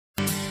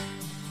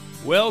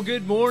Well,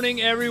 good morning,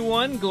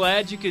 everyone.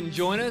 Glad you can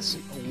join us.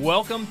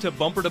 Welcome to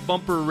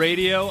Bumper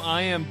Radio.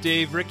 I am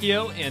Dave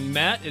Riccio, and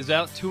Matt is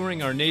out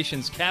touring our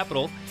nation's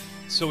capital,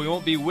 so he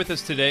won't be with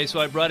us today. So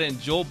I brought in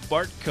Joel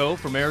Bartko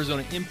from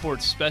Arizona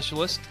Import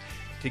Specialist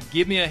to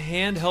give me a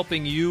hand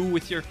helping you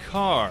with your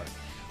car.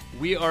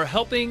 We are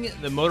helping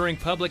the motoring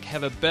public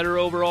have a better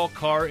overall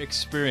car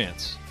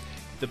experience.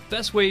 The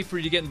best way for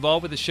you to get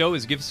involved with the show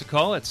is give us a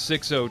call at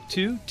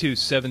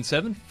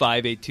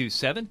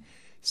 602-277-5827.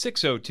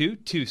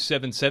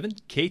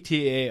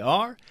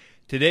 602-277-KTAR.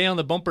 Today on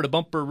the Bumper to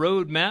Bumper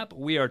Roadmap,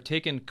 we are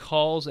taking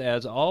calls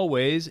as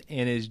always,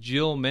 and as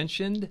Jill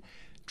mentioned,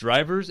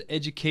 driver's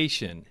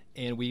education.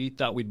 And we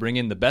thought we'd bring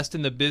in the best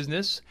in the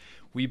business.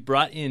 We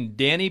brought in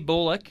Danny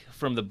Bullock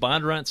from the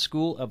Bondurant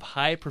School of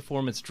High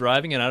Performance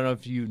Driving, and I don't know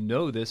if you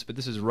know this, but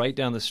this is right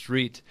down the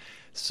street,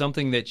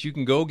 something that you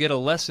can go get a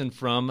lesson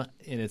from,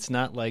 and it's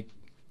not like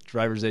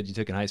driver's ed you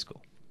took in high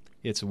school.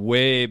 It's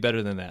way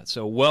better than that.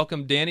 So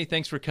welcome, Danny.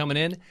 Thanks for coming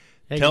in.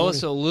 Tell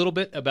us a little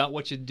bit about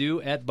what you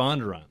do at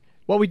Bondurant.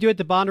 What we do at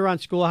the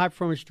Bondurant School of High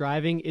Performance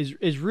Driving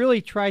is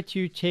really try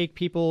to take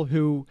people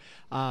who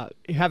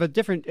have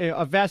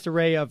a vast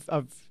array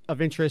of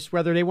interests,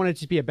 whether they want to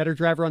just be a better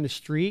driver on the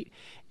street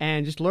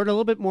and just learn a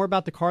little bit more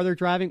about the car they're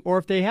driving, or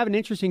if they have an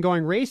interest in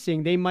going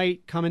racing, they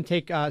might come and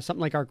take something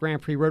like our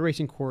Grand Prix road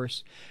racing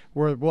course,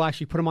 where we'll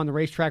actually put them on the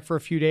racetrack for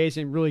a few days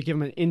and really give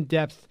them an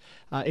in-depth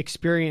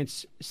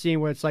experience seeing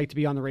what it's like to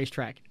be on the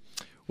racetrack.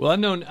 Well,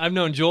 I've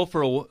known Joel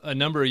for a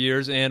number of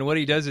years, and what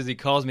he does is he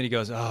calls me and he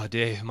goes, "Oh,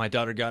 Dave, my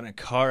daughter got in a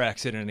car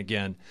accident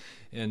again."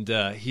 And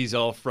he's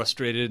all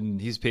frustrated,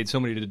 and he's paid so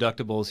many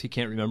deductibles, he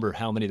can't remember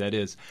how many that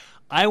is.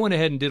 I went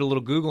ahead and did a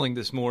little Googling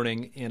this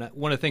morning, and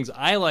one of the things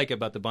I like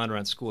about the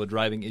Bondurant School of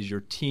Driving is your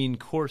teen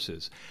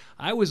courses.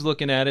 I was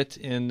looking at it,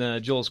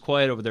 and Joel's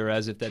quiet over there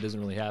as if that doesn't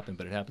really happen,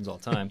 but it happens all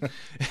the time.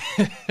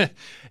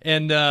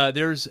 And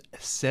there's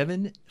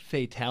 7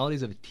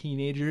 fatalities of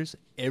teenagers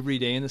every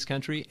day in this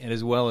country, and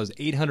as well as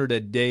 800 a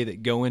day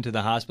that go into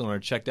the hospital and are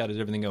checked out. Is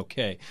everything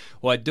okay?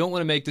 Well, I don't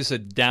want to make this a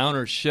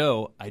downer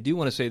show. I do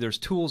want to say there's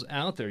tools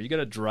out there. You got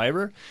a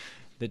driver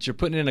that you're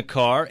putting in a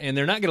car, and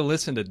they're not going to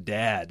listen to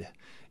dad.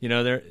 You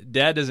know,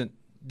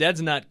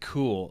 dad's not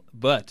cool,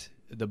 but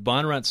the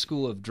Bondurant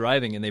School of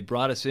Driving, and they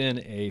brought us in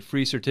a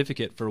free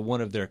certificate for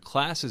one of their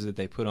classes that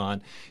they put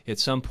on. At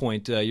some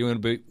point, you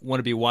want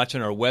to be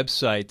watching our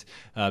website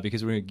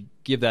because we're going to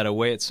give that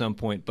away at some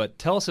point. But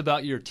tell us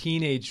about your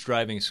teenage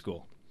driving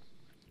school.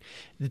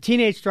 The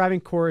teenage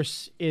driving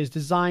course is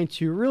designed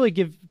to really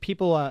give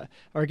people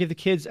or give the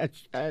kids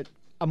a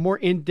more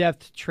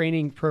in-depth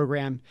training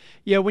program.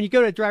 You know, when you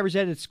go to driver's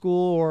ed at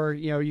school, or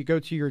you go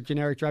to your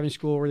generic driving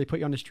school where they put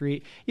you on the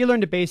street, you learn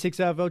the basics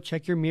of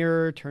check your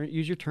mirror,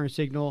 use your turn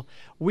signal.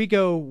 We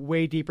go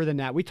way deeper than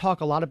that. We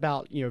talk a lot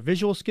about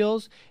visual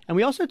skills, and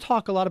we also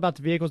talk a lot about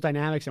the vehicle's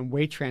dynamics and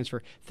weight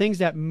transfer, things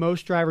that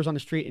most drivers on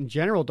the street in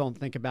general don't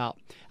think about,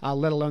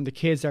 let alone the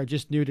kids that are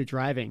just new to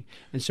driving.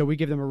 And so we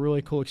give them a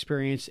really cool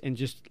experience and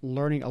just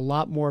learning a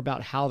lot more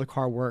about how the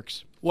car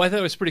works. Well, I thought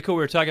it was pretty cool.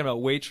 We were talking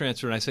about weight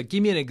transfer, and I said,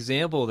 give me an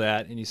example of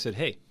that. And you said,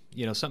 hey,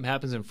 something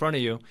happens in front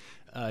of you.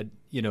 Do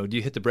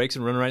you hit the brakes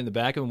and run right in the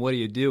back of them? What do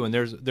you do? And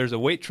there's a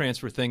weight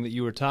transfer thing that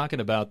you were talking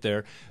about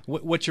there.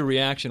 What's your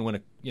reaction when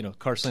a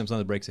car slams on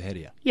the brakes ahead of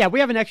you? Yeah, we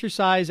have an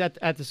exercise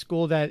at the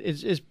school that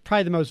is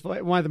probably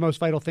one of the most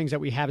vital things that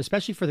we have,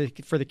 especially for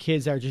the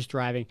kids that are just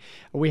driving.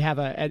 We have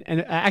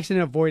an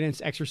accident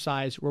avoidance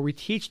exercise where we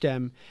teach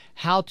them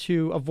how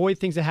to avoid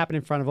things that happen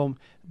in front of them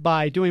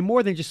by doing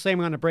more than just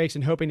slamming on the brakes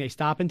and hoping they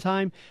stop in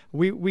time.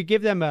 We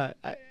give them a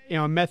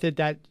method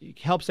that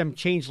helps them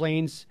change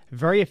lanes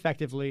very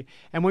effectively.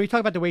 And when we talk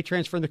about the weight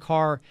transfer in the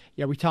car,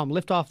 we tell them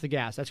lift off the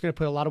gas. That's going to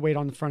put a lot of weight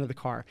on the front of the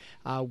car.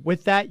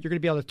 With that, you're going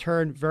to be able to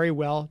turn very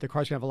well. The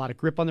car's going to have a lot of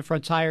grip on the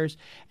front tires.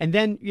 And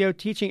then,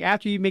 teaching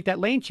after you make that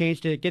lane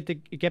change to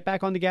get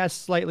back on the gas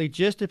slightly,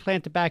 just to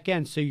plant the back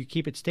end so you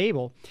keep it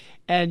stable.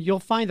 And you'll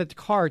find that the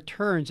car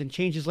turns and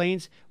changes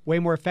lanes way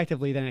more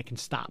effectively than it can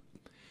stop.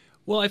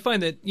 Well, I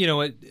find that,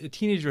 a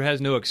teenager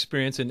has no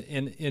experience,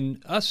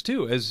 and us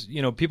too, as,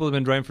 people have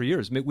been driving for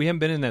years. We haven't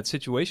been in that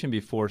situation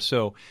before.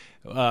 So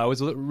I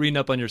was reading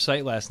up on your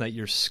site last night,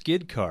 your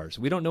skid cars.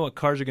 We don't know what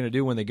cars are going to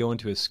do when they go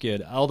into a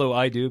skid, although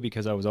I do,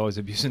 because I was always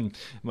abusing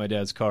my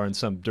dad's car in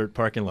some dirt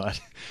parking lot.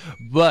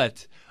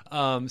 But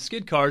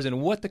skid cars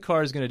and what the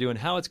car is going to do and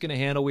how it's going to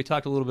handle. We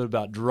talked a little bit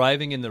about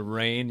driving in the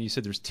rain. You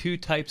said there's 2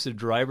 types of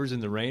drivers in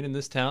the rain in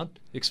this town.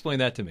 Explain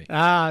that to me.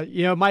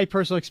 My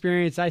personal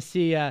experience, I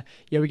see,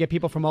 we get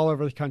people from all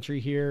over the country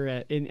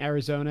here in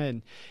Arizona,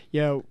 and,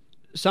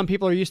 some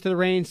people are used to the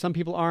rain, some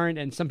people aren't,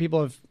 and some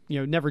people have,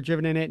 never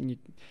driven in it. And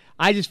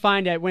I just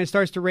find that when it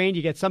starts to rain,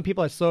 you get some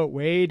people that slow it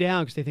way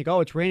down because they think,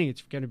 oh, it's raining,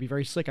 it's going to be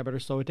very slick, I better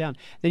slow it down.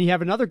 Then you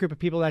have another group of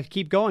people that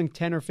keep going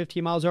 10 or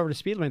 15 miles over the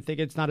speed limit and think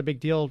it's not a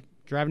big deal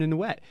driving in the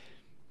wet.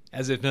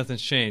 As if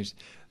nothing's changed.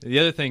 The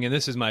other thing, and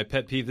this is my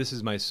pet peeve, this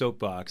is my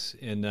soapbox,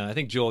 and I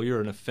think, Joel, you're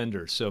an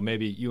offender, so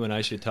maybe you and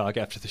I should talk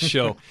after the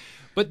show.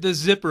 But the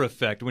zipper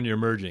effect when you're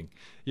merging.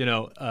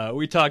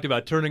 We talked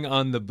about turning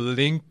on the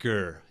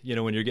blinker,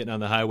 when you're getting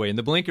on the highway. And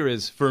the blinker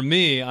is, for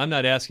me, I'm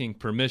not asking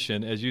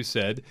permission, as you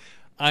said.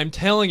 I'm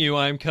telling you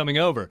I'm coming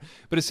over.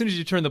 But as soon as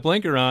you turn the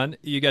blinker on,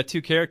 you got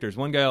two characters.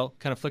 One guy will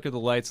kind of flicker the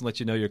lights and let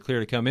you know you're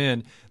clear to come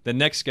in. The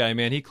next guy,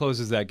 man, he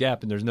closes that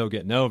gap and there's no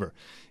getting over.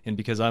 And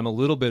because I'm a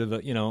little bit of a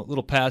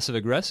little passive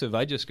aggressive,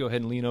 I just go ahead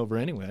and lean over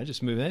anyway. I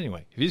just move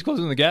anyway. If he's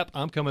closing the gap,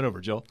 I'm coming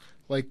over, Joel.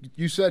 Like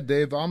you said,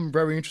 Dave, I'm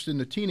very interested in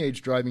the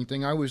teenage driving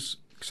thing. I was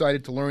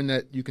excited to learn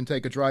that you can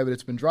take a driver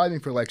that's been driving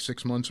for like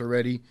 6 months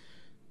already,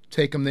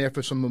 take them there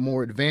for some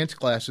more advanced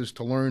classes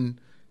to learn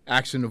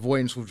accident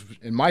avoidance, which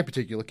in my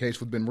particular case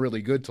would have been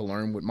really good to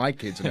learn with my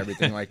kids and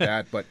everything like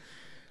that. But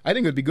I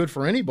think it would be good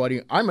for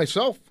anybody. I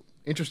myself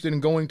interested in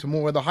going to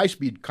more of the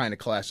high-speed kind of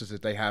classes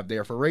that they have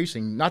there for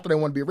racing. Not that I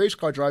want to be a race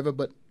car driver,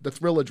 but the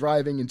thrill of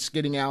driving and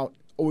skidding out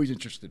always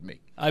interested me.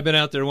 I've been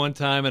out there one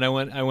time, and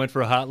I went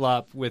for a hot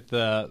lap with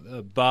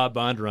Bob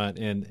Bondurant,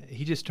 and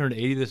he just turned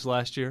 80 this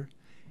last year.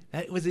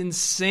 That was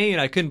insane.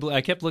 I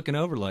kept looking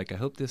over like, I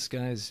hope this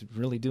guy's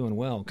really doing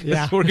well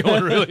because we're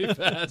going really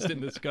fast in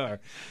this car.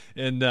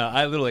 And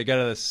I literally got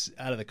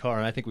out of the car,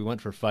 and I think we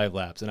went for 5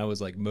 laps, and I was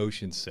like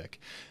motion sick.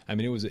 I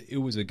mean, it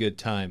was a good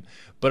time.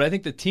 But I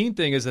think the teen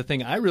thing is the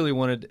thing I really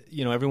wanted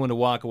everyone to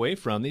walk away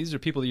from. These are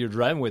people that you're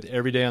driving with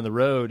every day on the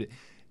road.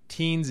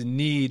 Teens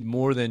need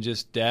more than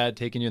just dad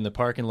taking you in the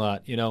parking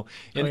lot,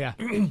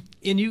 And,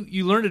 and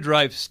you learn to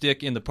drive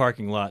stick in the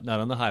parking lot,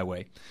 not on the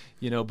highway,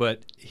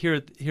 But here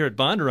at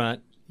Bondurant,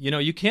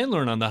 you can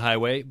learn on the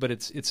highway, but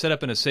it's set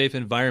up in a safe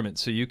environment,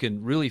 so you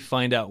can really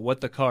find out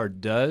what the car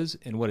does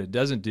and what it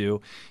doesn't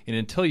do. And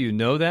until you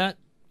know that,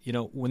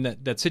 when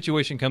that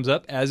situation comes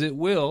up, as it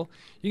will,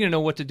 you're going to know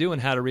what to do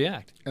and how to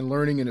react. And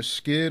learning in a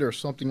skid or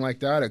something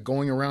like that, or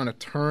going around a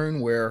turn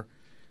where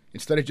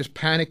instead of just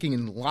panicking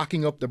and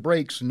locking up the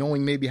brakes,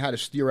 knowing maybe how to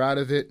steer out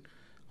of it,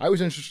 I was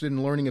interested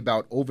in learning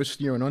about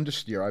oversteer and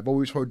understeer. I've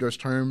always heard those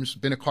terms,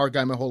 been a car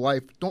guy my whole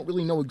life, don't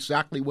really know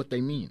exactly what they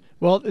mean.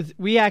 Well,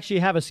 we actually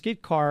have a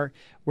skid car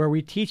where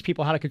we teach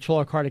people how to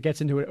control a car that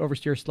gets into an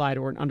oversteer slide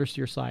or an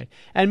understeer slide.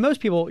 And most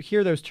people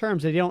hear those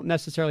terms, they don't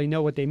necessarily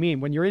know what they mean.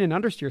 When you're in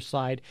an understeer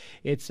slide,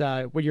 it's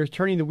when you're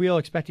turning the wheel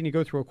expecting to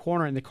go through a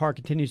corner and the car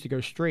continues to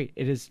go straight.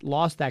 It has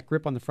lost that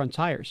grip on the front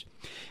tires.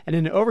 And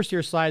in an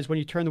oversteer slide is when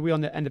you turn the wheel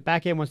and the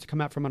back end wants to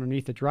come out from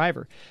underneath the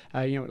driver,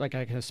 like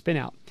a spin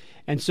out.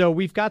 And so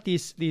we've got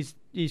these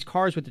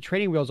cars with the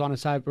training wheels on the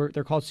side.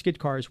 They're called skid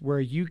cars, where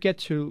you get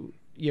to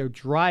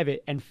drive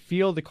it and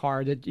feel the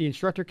car. The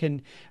instructor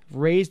can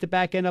raise the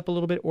back end up a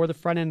little bit or the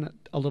front end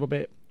a little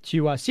bit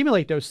to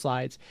simulate those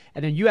slides,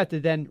 and then you have to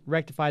then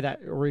rectify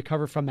that or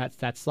recover from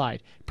that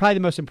slide. Probably the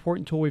most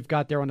important tool we've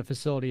got there on the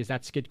facility is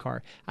that skid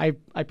car. I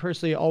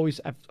personally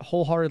I've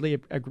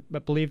wholeheartedly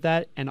believe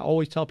that, and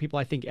always tell people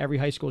I think every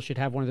high school should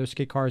have one of those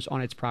skid cars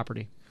on its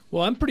property.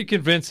 Well, I'm pretty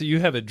convinced that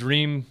you have a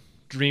dream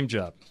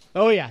job.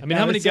 Oh, yeah. I mean,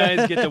 how many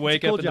guys get to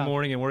wake up in the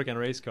morning and work on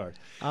race cars?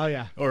 Oh,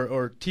 yeah.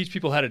 Or teach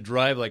people how to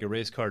drive like a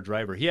race car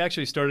driver. He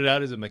actually started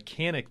out as a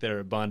mechanic there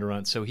at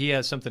Bondurant, so he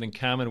has something in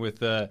common with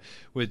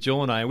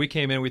Joel and I. We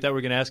came in, we thought we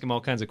were going to ask him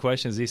all kinds of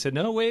questions. He said,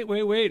 no,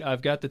 wait.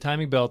 I've got the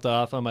timing belt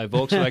off on my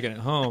Volkswagen at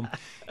home,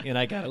 and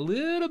I got a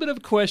little bit of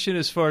a question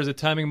as far as the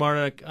timing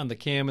mark on the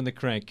cam and the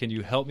crank. Can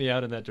you help me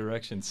out in that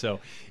direction?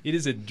 So it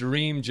is a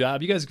dream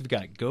job. You guys have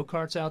got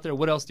go-karts out there.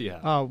 What else do you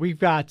have? Oh, we've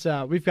got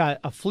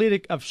a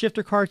fleet of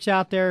shifter carts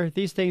out there.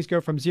 These things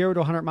go from 0 to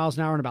 100 miles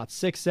an hour in about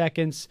 6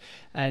 seconds.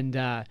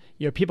 And,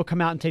 people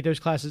come out and take those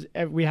classes.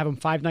 We have them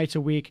 5 nights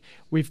a week.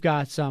 We've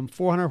got some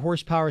 400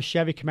 horsepower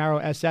Chevy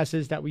Camaro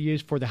SSs that we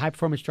use for the high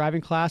performance driving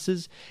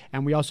classes.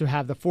 And we also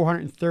have the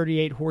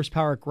 438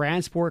 horsepower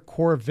Grand Sport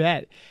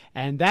Corvette.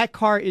 And that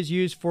car is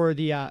used for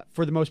the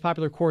most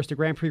popular course, the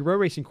Grand Prix Road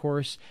Racing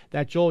course,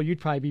 that, Joel,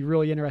 you'd probably be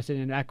really interested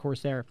in that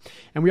course there.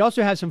 And we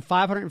also have some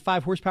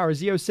 505 horsepower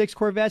Z06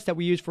 Corvettes that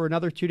we use for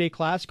another 2-day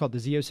class called the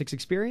Z06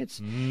 Experience.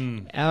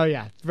 Oh,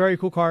 yeah. Very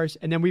cool cars.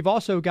 And then we've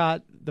also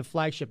got the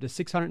flagship, the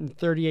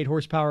 638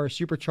 horsepower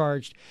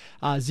supercharged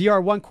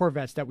ZR1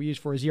 Corvettes that we use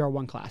for a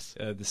ZR1 class.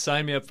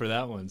 Sign me up for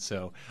that one.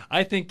 So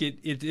I think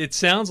it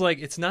sounds like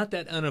it's not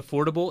that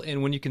unaffordable.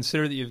 And when you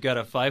consider that you've got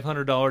a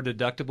 $500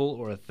 deductible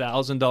or a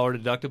 $1,000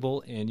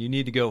 deductible, and you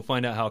need to go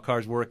find out how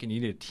cars work, and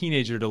you need a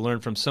teenager to learn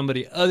from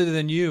somebody other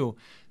than you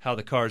how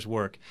the cars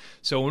work.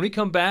 So when we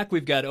come back,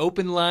 we've got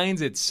open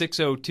lines at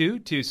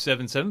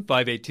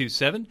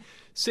 602-277-5827,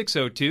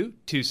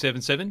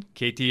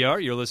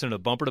 602-277-KTR. You're listening to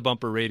Bumper to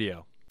Bumper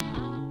Radio.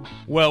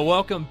 Well,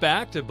 welcome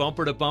back to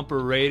Bumper to Bumper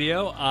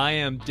Radio. I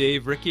am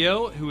Dave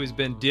Riccio, who has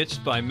been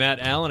ditched by Matt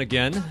Allen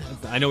again.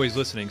 I know he's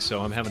listening,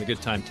 so I'm having a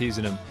good time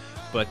teasing him.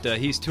 But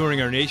he's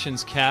touring our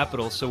nation's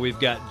capital, so we've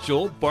got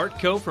Joel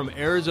Bartko from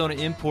Arizona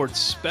Import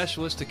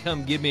Specialist to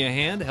come give me a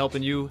hand,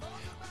 helping you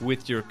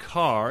with your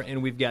car.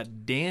 And we've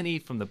got Danny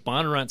from the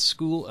Bondurant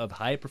School of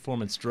High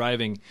Performance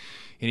Driving,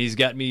 and he's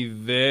got me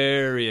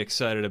very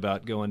excited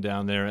about going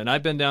down there. And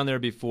I've been down there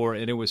before,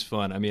 and it was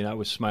fun. I mean, I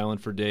was smiling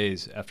for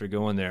days after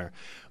going there.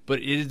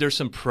 But there's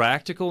some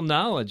practical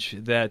knowledge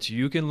that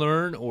you can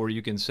learn, or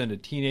you can send a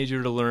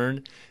teenager to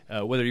learn,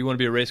 whether you want to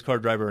be a race car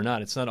driver or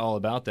not. It's not all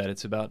about that.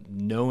 It's about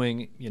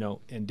knowing,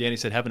 and Danny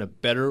said having a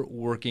better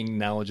working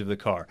knowledge of the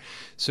car.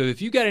 So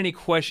if you got any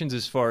questions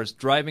as far as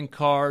driving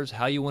cars,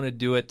 how you want to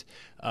do it,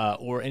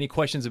 or any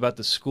questions about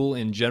the school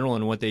in general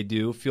and what they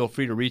do, feel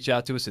free to reach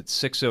out to us at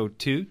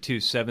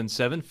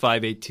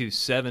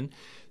 602-277-5827.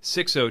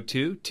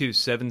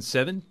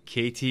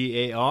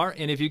 602-277-KTAR.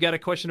 And if you got a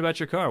question about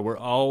your car, we're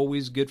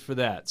always good for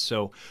that.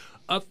 So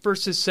up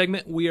first this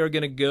segment, we are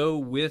going to go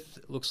with,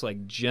 looks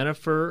like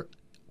Jennifer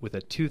with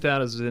a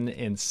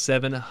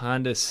 2007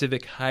 Honda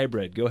Civic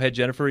Hybrid. Go ahead,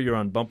 Jennifer. You're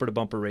on Bumper to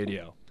Bumper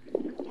Radio.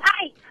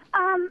 Hi.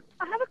 I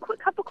have a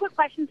couple quick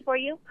questions for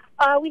you.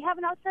 We have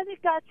an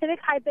Civic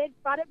Hybrid,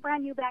 bought it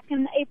brand new back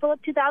in April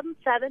of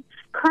 2007.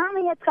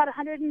 Currently, it's got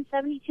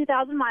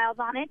 172,000 miles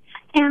on it,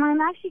 and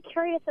I'm actually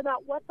curious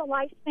about what the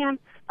lifespan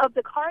of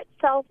the car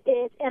itself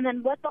is, and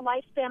then what the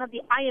lifespan of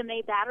the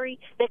IMA battery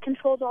that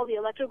controls all the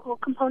electrical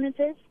components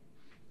is.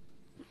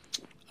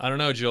 I don't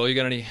know, Joel. You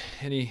got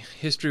any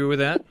history with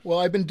that? Well,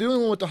 I've been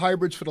dealing with the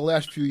hybrids for the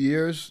last few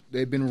years.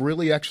 They've been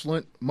really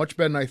excellent, much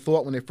better than I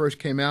thought when they first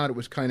came out. It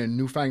was kind of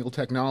newfangled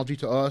technology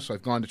to us.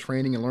 I've gone to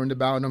training and learned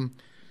about them.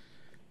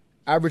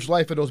 Average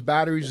life of those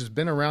batteries has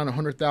been around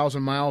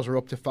 100,000 miles or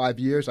up to 5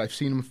 years. I've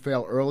seen them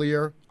fail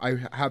earlier. I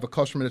have a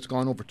customer that's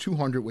gone over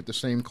 200 with the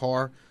same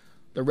car.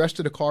 The rest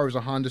of the car is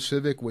a Honda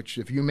Civic, which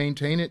if you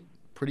maintain it,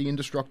 pretty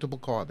indestructible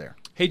car there.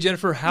 Hey,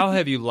 Jennifer, how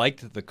have you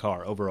liked the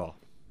car overall?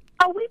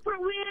 Oh,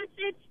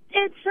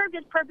 it served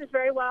its purpose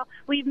very well.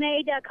 We've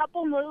made a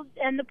couple moves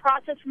in the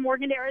process from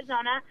Oregon to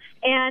Arizona,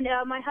 and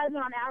my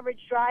husband on average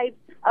drives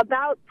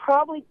about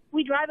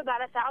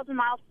 1,000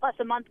 miles plus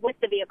a month with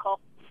the vehicle.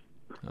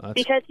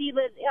 Because he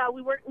lives,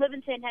 we live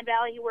in San Juan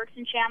Valley. He works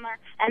in Chandler,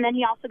 and then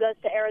he also goes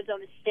to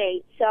Arizona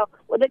State. So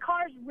the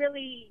car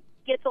really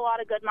gets a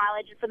lot of good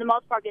mileage, and for the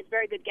most part, gets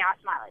very good gas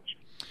mileage.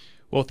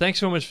 Well, thanks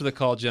so much for the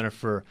call,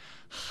 Jennifer.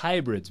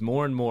 Hybrids,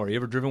 more and more. You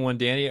ever driven one,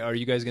 Danny? Are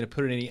you guys going to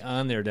put any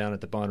on there down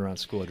at the Bondurant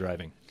School of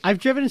Driving? I've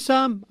driven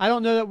some. I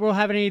don't know that we'll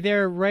have any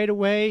there right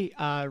away.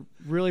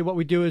 Really, what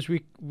we do is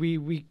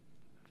we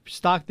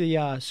stock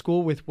the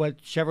school with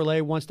what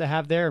Chevrolet wants to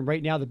have there, and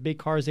right now the big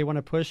cars they want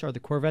to push are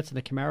the Corvettes and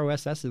the Camaro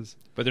SSs.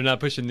 But they're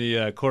not pushing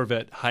the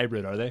Corvette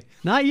Hybrid, are they?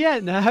 Not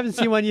yet. No, I haven't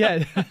seen one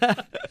yet.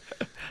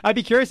 I'd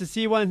be curious to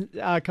see one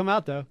come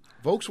out, though.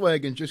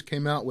 Volkswagen just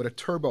came out with a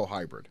turbo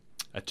hybrid.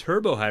 A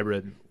turbo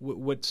hybrid?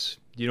 Do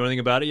you know anything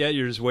about it yet?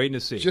 You're just waiting to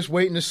see? Just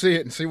waiting to see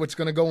it and see what's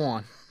going to go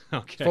on.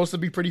 Okay. Supposed to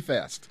be pretty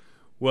fast.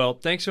 Well,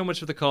 thanks so much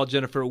for the call,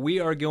 Jennifer. We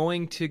are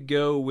going to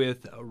go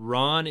with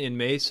Ron in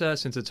Mesa,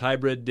 since it's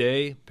hybrid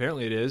day.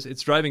 Apparently it is.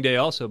 It's driving day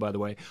also, by the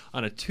way,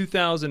 on a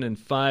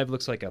 2005,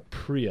 looks like a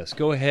Prius.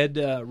 Go ahead,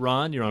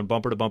 Ron. You're on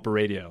Bumper to Bumper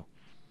Radio.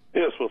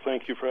 Yes, well,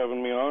 thank you for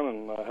having me on,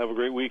 and have a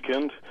great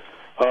weekend.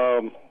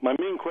 My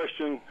main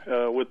question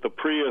with the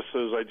Prius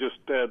is I just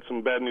had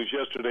some bad news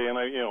yesterday, and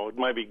it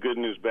might be good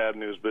news, bad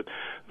news, but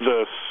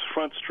the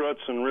front struts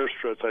and rear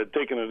struts, I had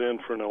taken it in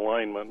for an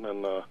alignment,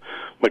 and the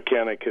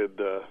mechanic had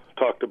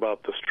talked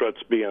about the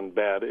struts being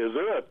bad. Is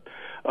there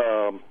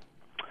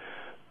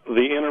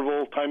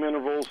the time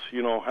intervals,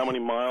 how many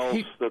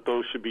miles that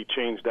those should be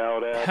changed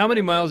out at? How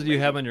many miles do you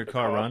have on your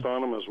car, Ron?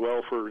 On them as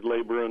well for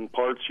labor and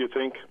parts, you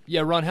think?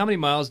 Yeah, Ron, how many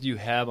miles do you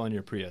have on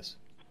your Prius?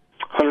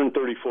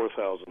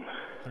 134,000.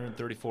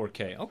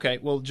 134K. Okay,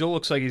 well, Joel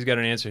looks like he's got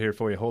an answer here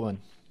for you. Hold on.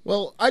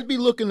 Well, I'd be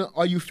looking,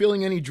 are you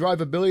feeling any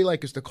drivability?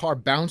 Like, is the car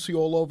bouncy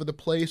all over the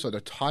place? Are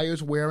the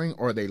tires wearing?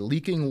 Or are they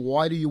leaking?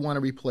 Why do you want to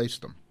replace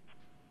them?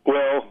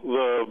 Well,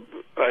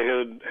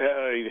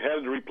 I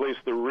had to replace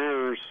the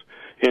rears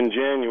in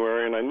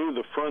January, and I knew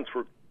the fronts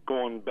were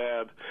going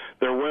bad.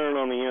 They're wearing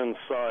on the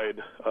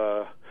inside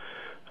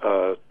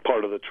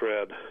part of the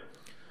tread.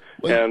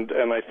 Well,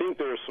 and I think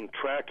there's some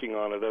tracking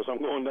on it. As I'm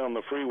going down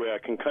the freeway, I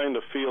can kind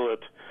of feel it.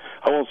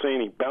 I won't say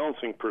any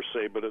bouncing per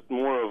se, but it's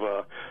more of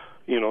a,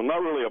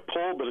 not really a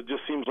pull, but it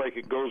just seems like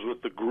it goes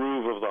with the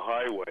groove of the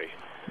highway.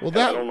 Well,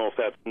 I don't know if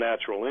that's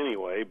natural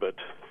anyway, but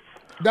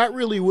that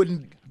really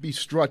wouldn't be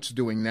struts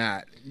doing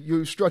that.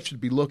 Your struts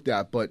should be looked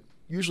at, but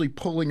usually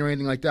pulling or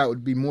anything like that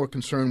would be more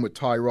concerned with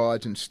tie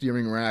rods and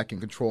steering rack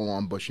and control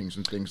arm bushings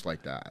and things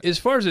like that. As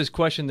far as his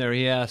question there,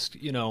 he asked,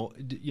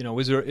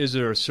 is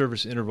there a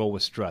service interval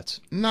with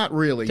struts? Not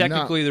really.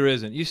 Technically, there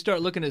isn't. You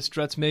start looking at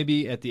struts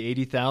maybe at the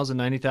 80,000,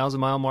 90,000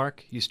 mile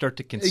mark. You start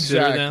to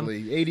consider them.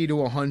 Exactly. 80 to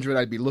 100,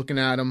 I'd be looking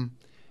at them.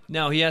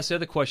 Now, he asked the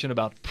other question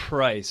about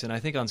price, and I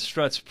think on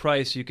struts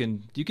price, you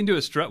can do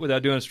a strut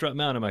without doing a strut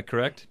mount. Am I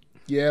correct?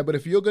 Yeah, but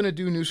if you're going to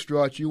do new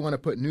struts, you want to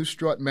put new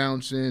strut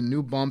mounts in,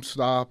 new bump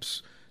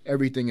stops,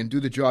 everything, and do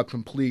the job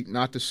complete,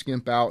 not to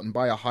skimp out and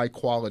buy a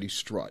high-quality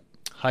strut.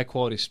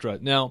 High-quality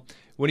strut. Now,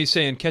 when he's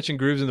saying catching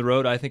grooves in the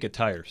road, I think of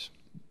tires.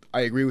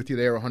 I agree with you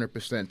there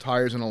 100%.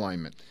 Tires and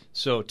alignment.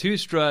 So 2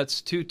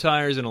 struts, 2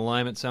 tires, and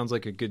alignment sounds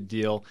like a good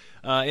deal.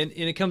 And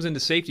it comes into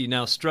safety.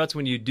 Now, struts,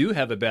 when you do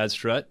have a bad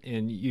strut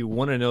and you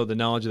want to know the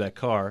knowledge of that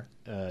car,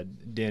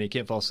 Danny,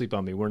 can't fall asleep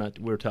on me.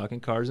 We're talking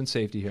cars and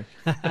safety here.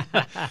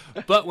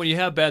 But when you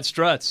have bad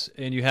struts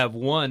and you have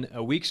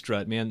a weak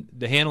strut, man,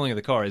 the handling of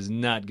the car is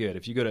not good.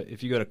 If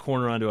you go to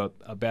corner onto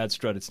a bad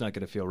strut, it's not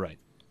going to feel right.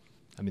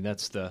 I mean,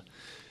 that's the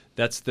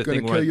thing.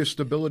 Going to kill your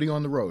stability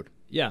on the road.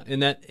 Yeah,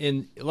 and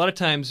a lot of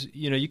times,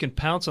 you can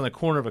pounce on the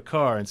corner of a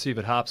car and see if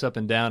it hops up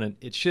and down, and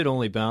it should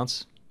only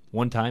bounce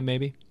one time,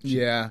 maybe.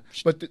 Yeah,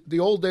 but the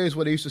old days,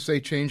 what they used to say,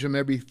 change them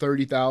every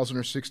 30,000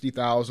 or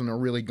 60,000 are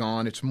really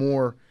gone. It's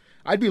more.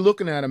 I'd be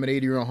looking at them at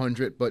 80 or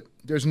 100, but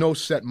there's no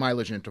set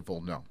mileage interval.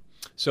 No.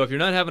 So if you're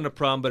not having a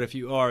problem, but if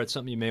you are, it's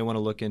something you may want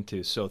to look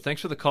into. So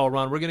thanks for the call,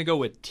 Ron. We're going to go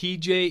with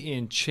TJ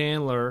in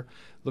Chandler.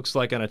 Looks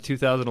like on a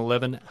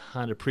 2011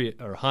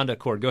 Honda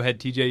Accord. Go ahead,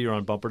 TJ. You're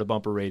on Bumper to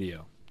Bumper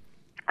Radio.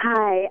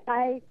 Hi.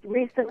 I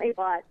recently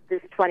bought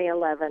this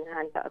 2011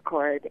 Honda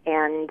Accord,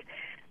 and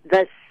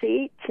the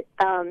seat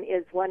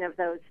is one of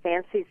those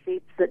fancy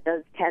seats that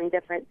does 10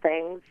 different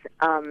things,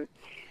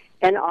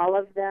 and all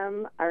of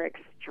them are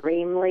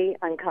extremely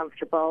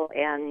uncomfortable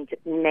and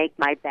make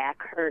my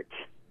back hurt.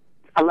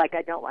 Like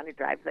I don't want to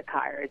drive the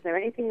car. Is there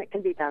anything that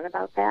can be done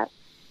about that?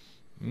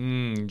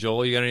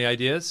 Joel, you got any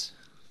ideas?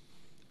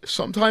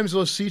 Sometimes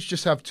those seats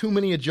just have too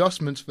many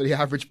adjustments for the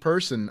average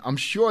person. I'm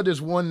sure there's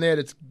one there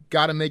that's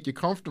got to make you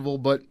comfortable,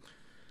 but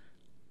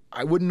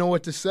I wouldn't know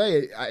what to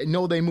say. I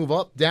know they move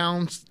up,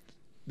 down,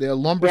 they're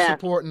lumbar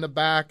support in the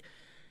back.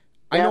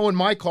 I know in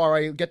my car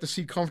I get the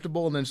seat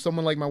comfortable, and then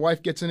someone like my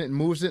wife gets in it and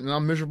moves it, and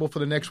I'm miserable for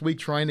the next week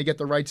trying to get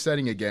the right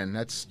setting again.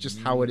 That's just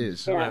how it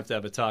is. I'm going to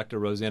have a talk to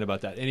Roseanne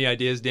about that. Any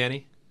ideas,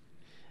 Danny?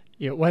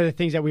 One of the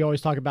things that we always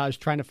talk about is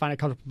trying to find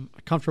a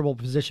comfortable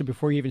position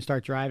before you even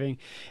start driving.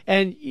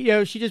 And,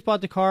 she just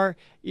bought the car.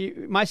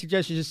 My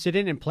suggestion is just sit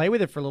in and play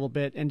with it for a little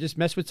bit and just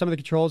mess with some of the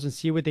controls and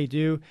see what they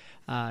do.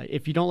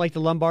 If you don't like the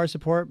lumbar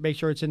support, make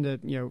sure it's in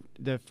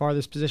the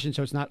farthest position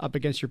so it's not up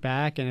against your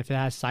back. And if it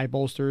has side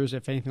bolsters,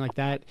 if anything like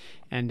that,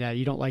 and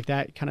you don't like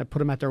that, kind of put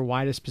them at their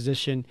widest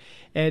position.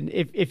 And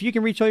if you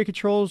can reach all your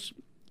controls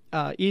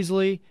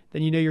easily,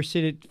 then you're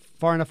seated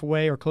far enough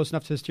away or close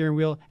enough to the steering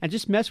wheel, and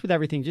just mess with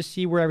everything. Just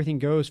see where everything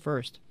goes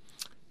first.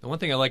 The one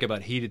thing I like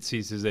about heated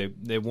seats is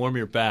they warm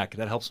your back.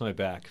 That helps my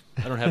back.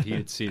 I don't have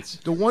heated seats.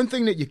 The one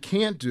thing that you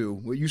can't do,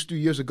 what you used to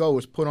do years ago,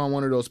 was put on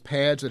one of those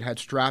pads that had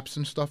straps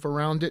and stuff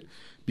around it,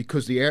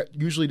 because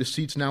usually the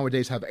seats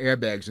nowadays have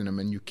airbags in them,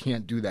 and you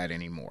can't do that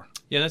anymore.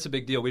 Yeah, that's a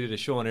big deal. We did a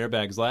show on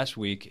airbags last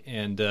week,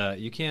 and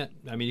you can't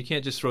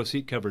just throw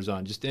seat covers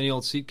on. Just any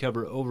old seat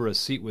cover over a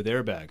seat with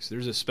airbags.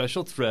 There's a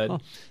special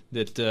thread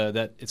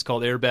that it's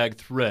called airbag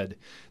thread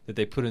that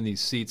they put in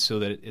these seats so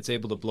that it's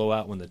able to blow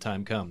out when the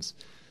time comes.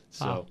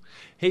 So,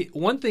 Hey,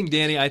 one thing,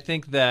 Danny, I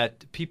think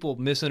that people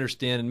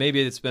misunderstand, and maybe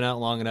it's been out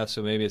long enough,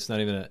 so maybe it's not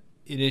even an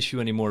issue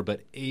anymore,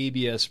 but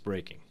ABS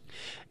braking.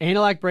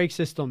 Anti-lock brake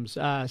systems,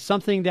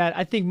 something that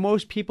I think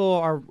most people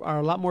are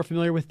a lot more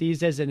familiar with these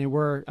days than they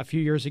were a few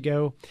years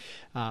ago.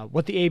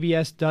 What the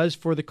ABS does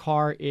for the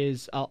car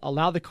is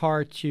allow the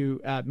car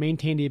to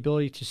maintain the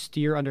ability to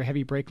steer under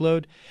heavy brake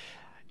load.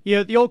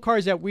 The old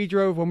cars that we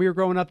drove when we were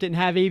growing up didn't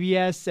have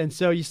ABS, and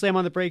so you slam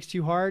on the brakes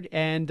too hard,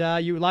 and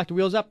you lock the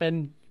wheels up,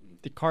 and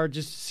the car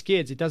just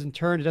skids. It doesn't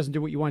turn. It doesn't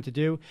do what you want it to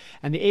do.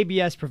 And the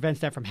ABS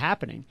prevents that from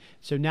happening.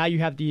 So now you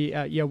have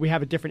we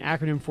have a different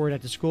acronym for it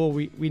at the school.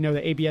 We know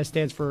that ABS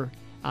stands for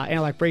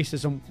anti-lock brake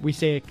system. We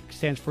say it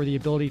stands for the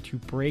ability to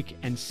brake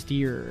and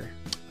steer.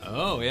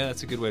 Oh, yeah,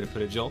 that's a good way to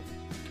put it, Joel.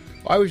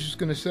 I was just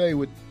going to say,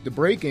 with the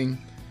braking,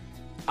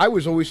 I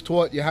was always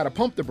taught you how to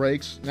pump the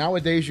brakes.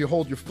 Nowadays, you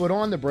hold your foot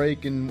on the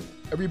brake, and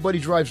everybody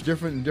drives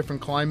different in different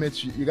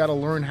climates. You got to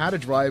learn how to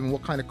drive and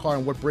what kind of car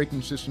and what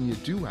braking system you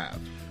do have.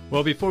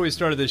 Well, before we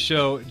started the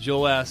show,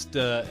 Joel asked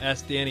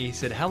Danny, he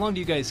said, how long do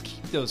you guys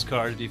keep those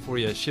cars before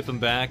you ship them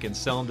back and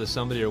sell them to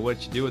somebody, or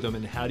what you do with them,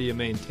 and how do you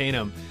maintain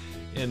them?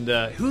 And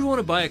who would want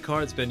to buy a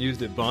car that's been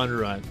used at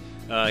Bondurant?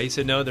 He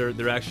said, no,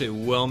 they're actually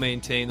well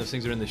maintained. Those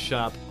things are in the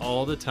shop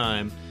all the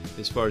time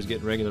as far as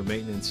getting regular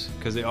maintenance,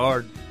 because they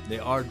are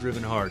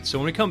driven hard. So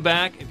when we come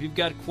back, if you've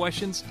got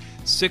questions,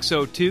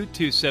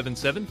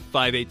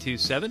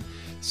 602-277-5827.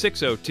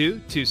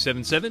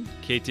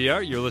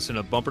 602-277-KTR. You're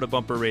listening to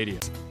Bumper Radio.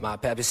 My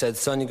pappy said,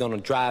 son, you're going to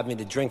drive me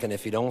to drinking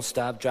if you don't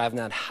stop driving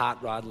that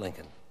hot rod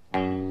Lincoln.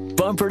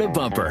 Bumper to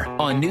Bumper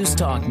on News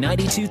Talk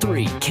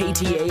 92.3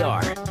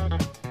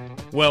 KTAR.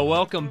 Well,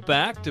 welcome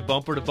back to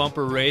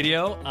Bumper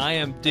Radio. I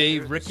am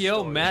Dave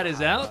Riccio. Matt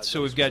is out,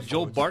 so we've got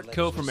Joel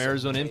Bartko from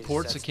Arizona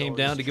Imports that came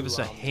down to give us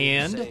a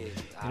hand.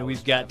 And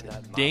we've got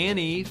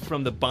Danny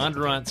from the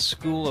Bondurant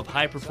School of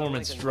High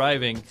Performance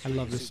Driving. I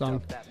love this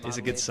song. It's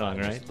a good song,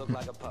 right?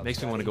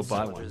 Makes me want to go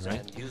buy one,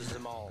 right?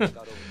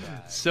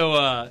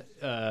 So,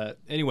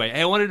 anyway,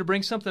 I wanted to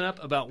bring something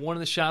up about one of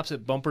the shops at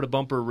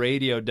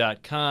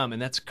bumpertobumperradio.com,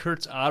 and that's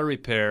Kurt's Auto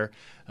Repair.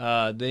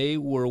 They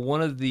were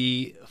one of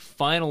the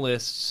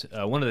finalists,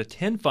 one of the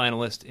 10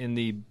 finalists in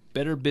the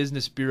Better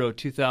Business Bureau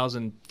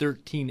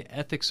 2013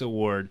 Ethics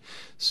Award.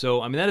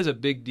 So, I mean, that is a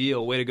big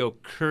deal. Way to go,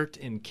 Kurt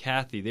and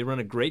Kathy. They run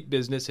a great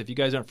business. If you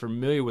guys aren't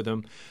familiar with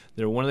them,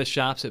 they're one of the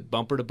shops at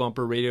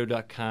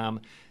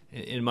bumpertobumperradio.com.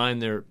 In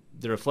mind, they're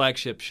a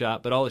flagship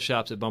shop, but all the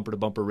shops at Bumper to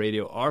Bumper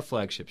Radio are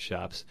flagship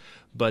shops.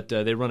 But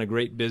they run a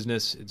great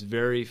business. It's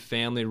very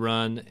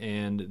family-run,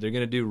 and they're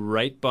going to do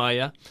right by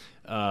you.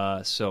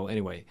 So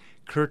anyway,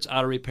 Kurt's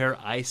Auto Repair,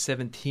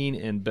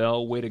 I-17 and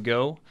Bell, way to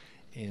go.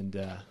 And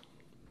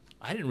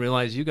I didn't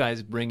realize you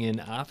guys bring in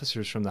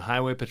officers from the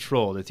Highway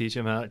Patrol to teach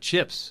them how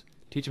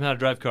to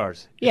drive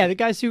cars. Yeah, the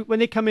guys who, when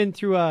they come in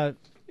through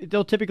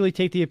they'll typically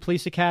take the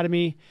police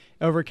academy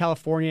over in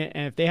California,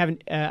 and if they have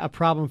a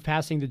problem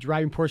passing the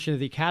driving portion of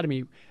the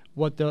academy,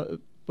 what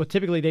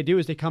typically they do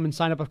is they come and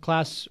sign up a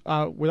class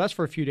with us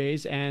for a few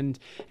days and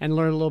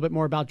learn a little bit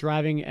more about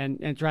driving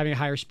and driving at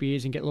higher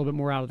speeds and get a little bit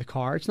more out of the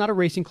car. It's not a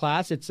racing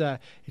class. It's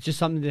just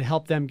something to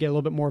help them get a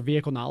little bit more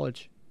vehicle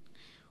knowledge.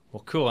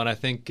 Well, cool. And I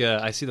think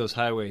I see those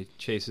highway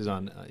chases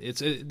on.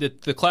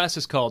 The class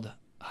is called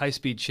High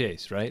Speed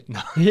Chase, right?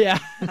 Yeah.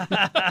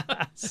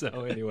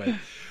 So anyway,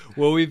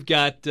 well, we've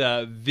got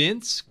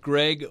Vince,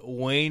 Greg,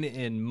 Wayne,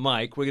 and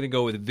Mike. We're going to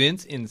go with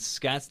Vince in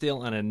Scottsdale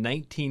on a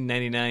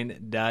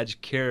 1999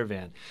 Dodge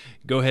Caravan.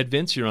 Go ahead,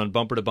 Vince. You're on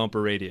Bumper to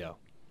Bumper Radio.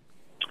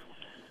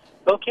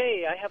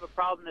 Okay, I have a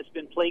problem that's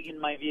been plaguing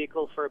my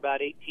vehicle for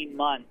about 18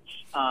 months.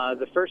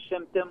 The first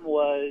symptom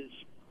was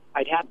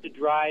I'd have to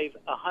drive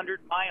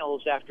 100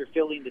 miles after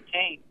filling the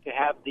tank to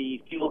have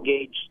the fuel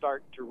gauge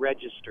start to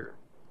register.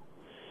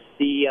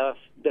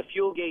 The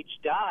fuel gauge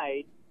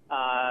died.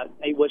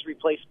 It was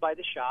replaced by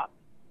the shop.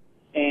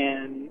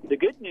 And the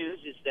good news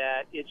is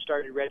that it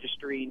started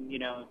registering,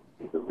 as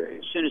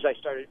soon as I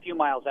started, a few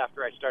miles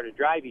after I started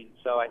driving.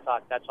 So I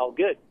thought that's all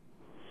good.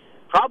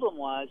 Problem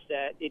was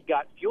that it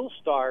got fuel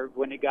starved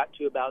when it got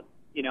to about,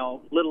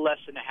 little less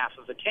than a half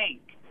of a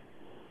tank.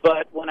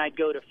 But when I'd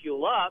go to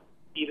fuel up,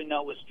 even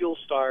though it was fuel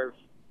starved,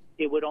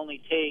 it would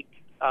only take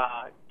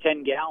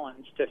 10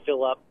 gallons to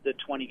fill up the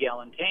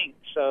 20-gallon tank.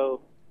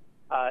 So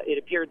it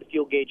appeared the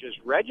fuel gauge was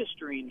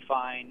registering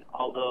fine,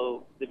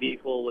 although the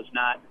vehicle was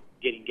not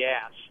getting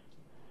gas.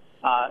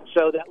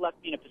 So that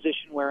left me in a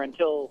position where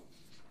until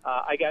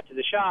I got to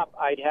the shop,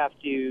 I'd have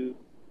to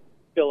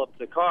fill up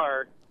the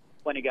car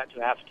when it got to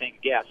a half a tank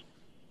of gas.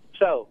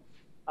 So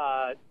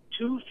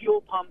 2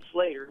 fuel pumps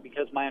later,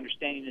 because my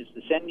understanding is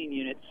the sending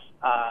unit's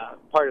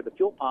part of the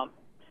fuel pump,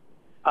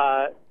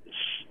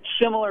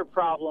 similar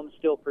problems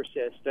still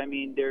persist. I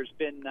mean, there's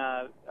been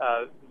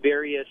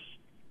various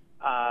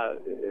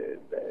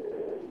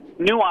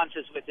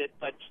nuances with it,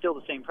 but still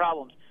the same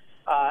problems.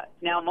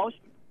 Now, most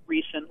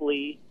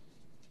recently,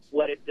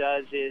 what it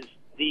does is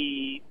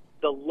the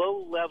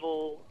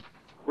low-level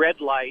red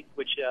light,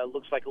 which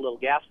looks like a little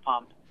gas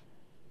pump,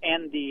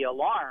 and the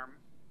alarm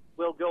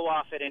will go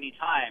off at any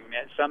time.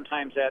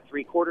 Sometimes at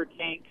 3/4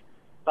 tank,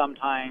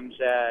 sometimes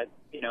at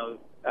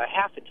a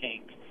half a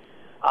tank.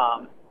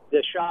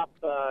 The shop,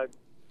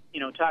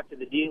 talked to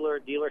the dealer.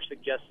 Dealer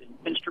suggested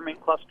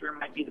instrument cluster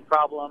might be the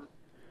problem.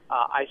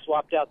 I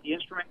swapped out the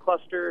instrument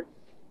cluster.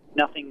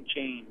 Nothing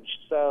changed.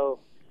 So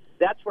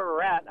that's where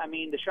we're at. I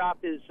mean, the shop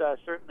is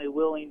certainly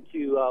willing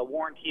to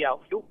warranty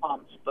out fuel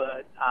pumps,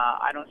 but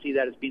I don't see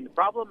that as being the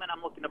problem, and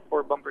I'm looking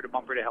for Bumper to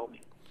Bumper to help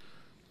me.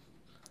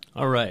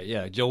 All right.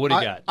 Yeah. Joe, what do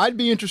you got? I'd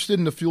be interested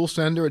in the fuel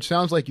sender. It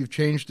sounds like you've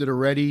changed it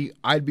already.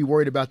 I'd be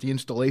worried about the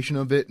installation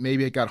of it.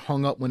 Maybe it got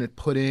hung up when it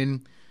put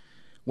in.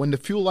 When the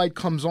fuel light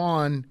comes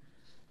on,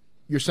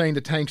 you're saying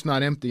the tank's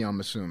not empty, I'm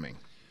assuming.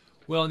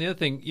 Well, and the other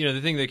thing, the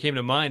thing that came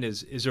to mind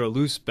is there a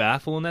loose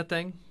baffle in that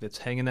thing that's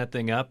hanging that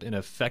thing up and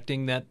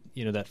affecting that,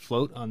 that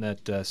float on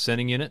that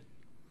sending unit?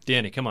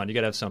 Danny, come on, you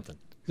got to have something.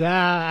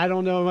 I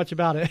don't know much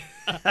about it.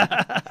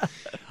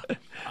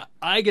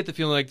 I get the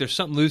feeling like there's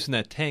something loose in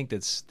that tank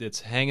that's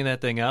hanging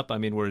that thing up. I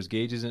mean, where his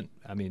gauge isn't.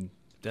 I mean,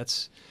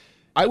 that's.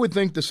 I would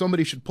think that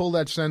somebody should pull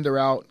that sender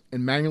out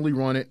and manually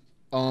run it.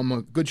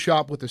 A good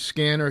shop with a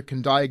scanner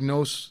can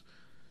diagnose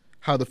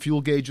how the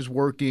fuel gauge is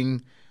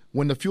working.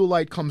 When the fuel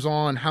light comes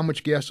on, how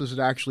much gas does it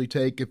actually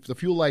take? If the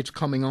fuel light's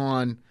coming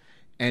on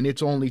and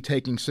it's only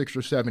taking 6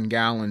 or 7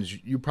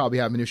 gallons, you probably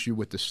have an issue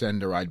with the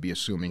sender, I'd be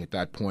assuming at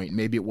that point.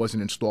 Maybe it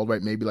wasn't installed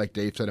right. Maybe, like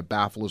Dave said, a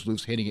baffle is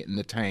loose, hitting it in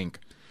the tank.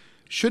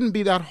 Shouldn't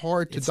be that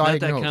hard to diagnose.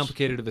 It's not that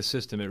complicated of a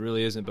system. It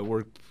really isn't, but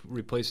we're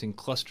replacing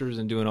clusters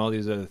and doing all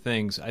these other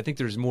things. I think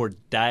there's more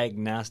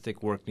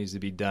diagnostic work needs to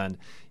be done.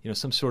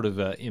 Some sort of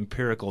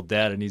empirical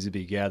data needs to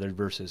be gathered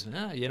versus,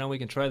 we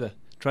can try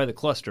the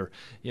cluster.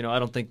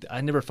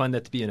 I never find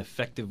that to be an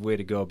effective way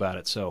to go about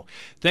it. So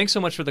thanks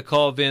so much for the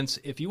call, Vince.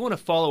 If you want to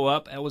follow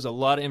up, that was a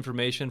lot of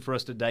information for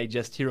us to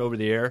digest here over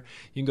the air.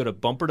 You can go to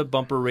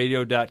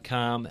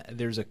bumpertobumperradio.com.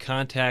 There's a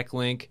contact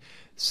link.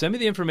 Send me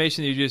the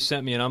information that you just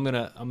sent me, and I'm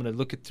gonna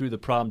look it through the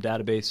problem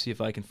database, see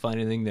if I can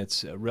find anything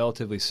that's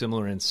relatively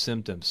similar in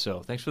symptoms. So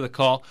thanks for the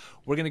call.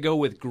 We're gonna go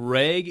with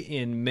Greg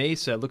in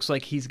Mesa. It looks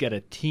like he's got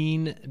a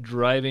teen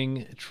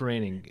driving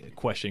training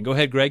question. Go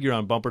ahead, Greg. You're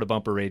on Bumper to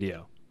Bumper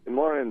Radio. Good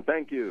morning.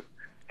 Thank you.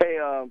 Hey,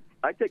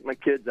 I take my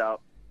kids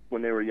out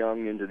when they were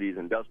young into these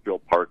industrial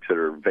parks that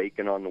are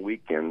vacant on the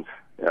weekends.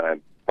 I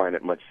find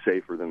it much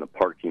safer than the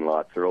parking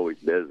lots. They're always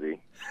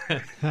busy.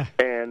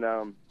 And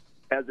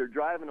as they're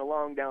driving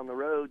along down the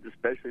roads,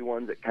 especially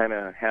ones that kind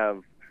of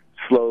have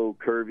slow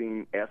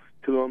curving S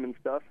to them and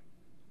stuff,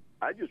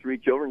 I just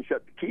reach over and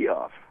shut the key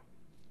off.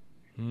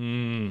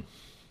 And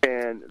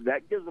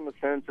that gives them a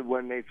sense of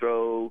when they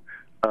throw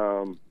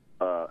an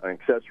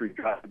accessory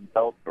drive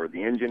belt or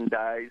the engine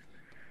dies,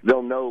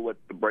 they'll know what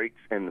the brakes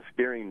and the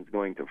steering is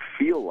going to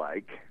feel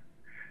like.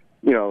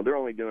 You know, they're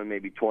only doing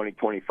maybe 20,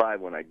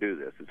 25 when I do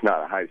this. It's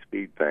not a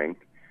high-speed thing.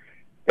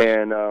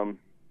 And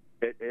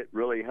it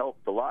really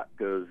helped a lot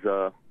because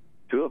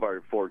 2 of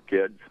our 4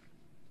 kids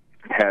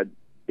had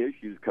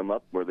issues come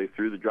up where they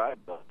threw the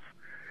drive belts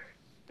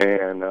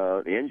and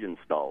the engine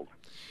stalled.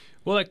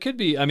 Well, it could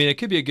be. I mean, it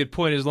could be a good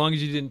point as long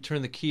as you didn't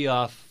turn the key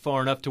off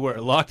far enough to where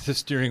it locked the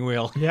steering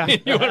wheel. Yeah,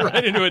 you went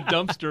right into a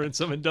dumpster in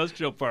some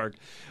industrial park.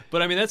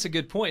 But I mean, that's a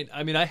good point.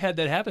 I mean, I had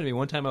that happen to me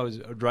one time. I was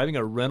driving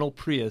a rental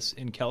Prius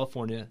in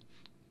California.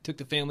 Took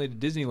the family to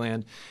Disneyland,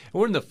 and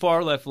we're in the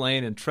far left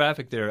lane and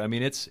traffic there. I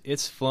mean,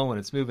 it's flowing,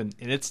 it's moving,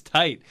 and it's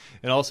tight.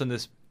 And all of a sudden,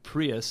 this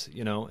Prius,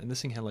 you know, and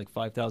this thing had like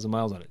 5,000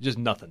 miles on it, just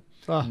nothing,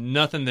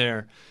 nothing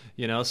there,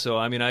 you know. So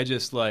I mean, I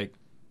just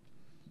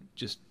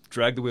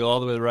drag the wheel all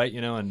the way to the right,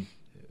 you know, and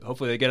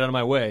hopefully they get out of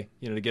my way,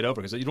 you know, to get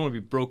over, because you don't want to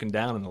be broken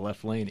down in the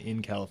left lane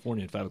in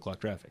California at 5 o'clock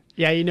traffic.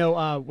 Yeah, you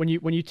know, when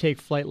you take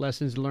flight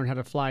lessons to learn how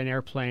to fly an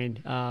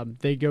airplane,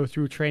 they go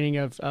through training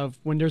of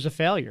when there's a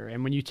failure,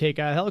 and when you take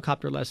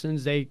helicopter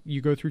lessons,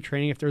 you go through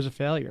training if there's a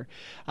failure.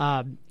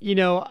 You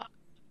know,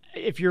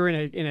 if you're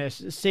in a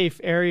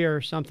safe area or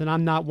something,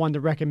 I'm not one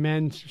to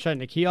recommend shutting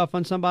the key off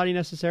on somebody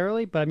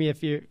necessarily. But I mean,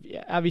 if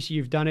obviously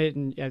you've done it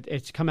and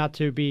it's come out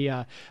to be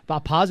a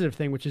positive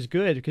thing, which is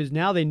good because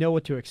now they know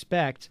what to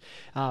expect.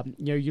 You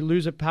know, you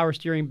lose a power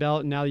steering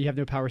belt, and now you have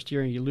no power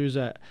steering. You lose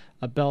a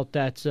belt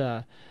that's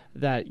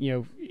that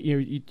you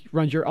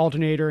runs your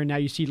alternator, and now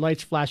you see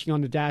lights flashing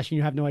on the dash, and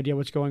you have no idea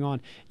what's going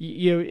on.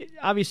 You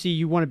obviously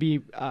you want to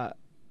be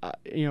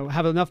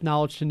have enough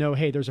knowledge to know,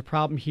 hey, there's a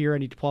problem here. I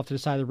need to pull off to the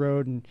side of the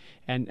road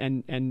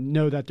and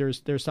know that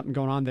there's something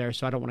going on there.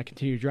 So I don't want to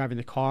continue driving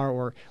the car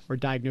or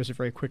diagnose it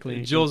very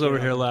quickly. Joel's over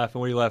here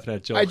laughing. What are you laughing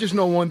at, Joel? I just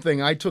know one thing.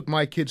 I took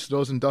my kids to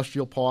those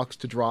industrial parks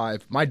to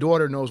drive. My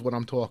daughter knows what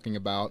I'm talking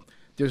about.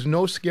 There's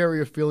no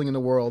scarier feeling in the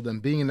world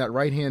than being in that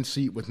right-hand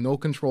seat with no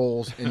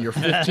controls and your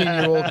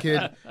 15-year-old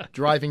kid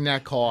driving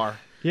that car.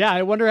 Yeah,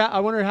 I wonder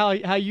how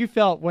you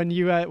felt when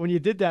you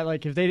did that.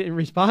 Like if they didn't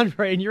respond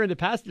right and you're in the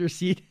passenger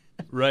seat.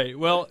 Right.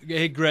 Well,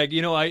 hey, Greg,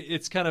 you know,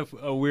 it's kind of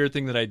a weird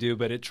thing that I do,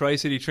 but at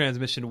Tri-City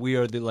Transmission, we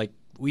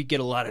get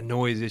a lot of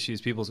noise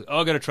issues. People say,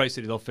 oh, go to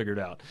Tri-City, they'll figure it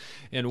out.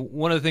 And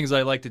one of the things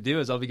I like to do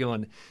is I'll be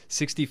going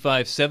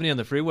 65, 70 on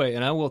the freeway,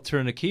 and I will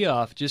turn the key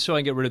off just so I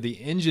can get rid of the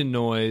engine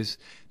noise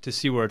to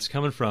see where it's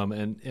coming from.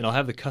 And I'll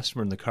have the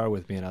customer in the car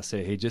with me, and I'll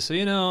say, hey, just so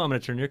you know, I'm going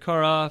to turn your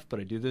car off,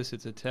 but I do this,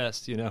 it's a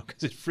test, you know,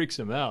 because it freaks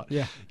them out.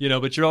 Yeah. You know,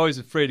 but you're always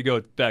afraid to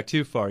go back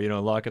too far, you know,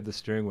 and lock up the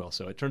steering wheel.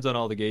 So it turns on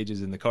all the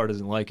gauges, and the car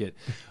doesn't like it.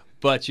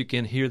 But you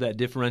can hear that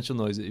differential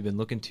noise that you've been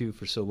looking to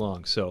for so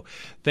long. So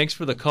thanks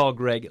for the call,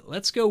 Greg.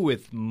 Let's go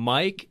with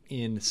Mike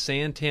in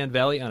Santan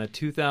Valley on a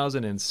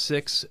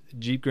 2006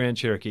 Jeep Grand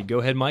Cherokee. Go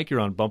ahead, Mike.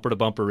 You're on Bumper to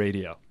Bumper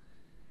Radio.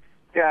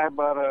 Yeah, I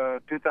bought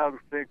a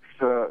 2006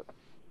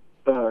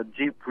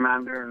 Jeep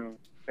Commander, and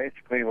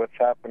basically what's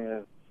happened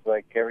is,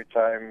 like, every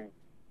time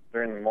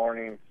during the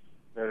mornings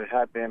that it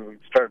had been, we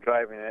start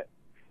driving it,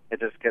 it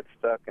just gets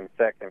stuck in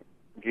second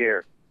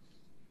gear,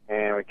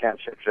 and we can't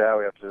shift it out.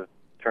 We have to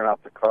turn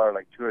off the car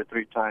like 2 or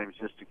 3 times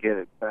just to get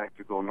it back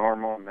to go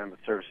normal, and then the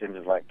service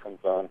engine light comes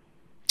on.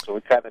 So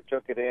we kind of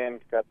took it in,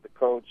 got the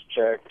codes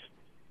checked.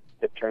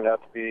 It turned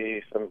out to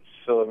be some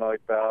solenoid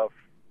valve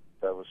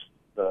that was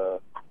the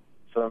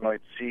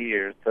solenoid C,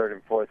 or 3rd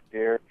and 4th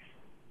gear.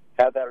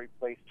 Had that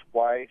replaced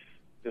twice.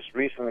 Just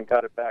recently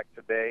got it back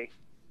today,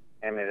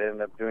 and it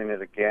ended up doing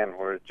it again,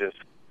 where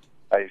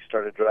I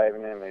started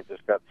driving it, and it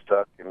just got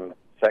stuck in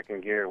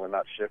second gear, would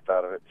not shift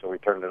out of it. So we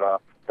turned it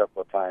off a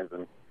couple of times,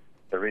 and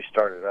to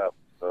restart it up.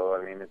 So,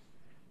 I mean,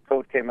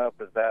 code came up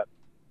as that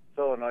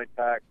solenoid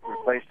pack,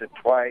 replaced it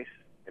twice,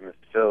 and it's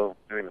still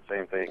doing the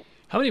same thing.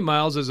 How many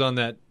miles is on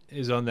that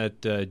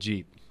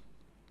Jeep?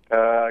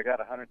 I got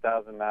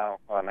 100,000 now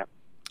on it.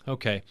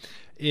 Okay.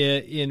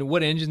 In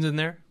what engine's in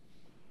there?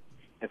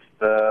 It's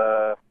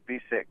the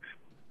V6.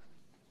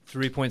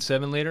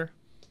 3.7 liter?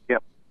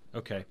 Yep.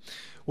 Okay.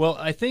 Well,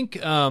 I think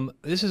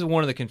this is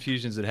one of the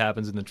confusions that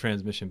happens in the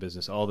transmission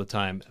business all the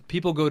time.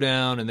 People go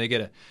down and they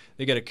get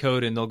a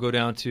code, and they'll go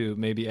down to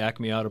maybe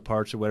Acme Auto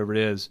Parts or whatever it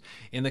is,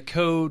 and the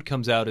code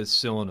comes out as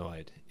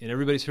solenoid. And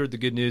everybody's heard the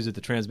good news at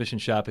the transmission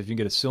shop. If you can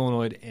get a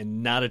solenoid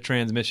and not a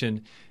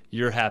transmission,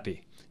 you're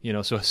happy. You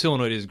know, so a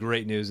solenoid is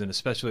great news, and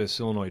especially a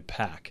solenoid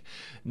pack.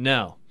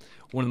 Now,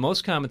 one of the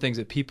most common things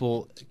that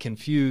people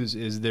confuse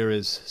is there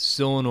is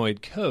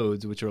solenoid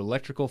codes, which are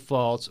electrical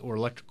faults or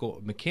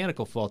electrical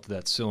mechanical fault to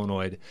that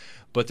solenoid,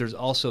 but there's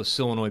also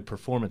solenoid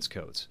performance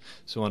codes.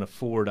 So on a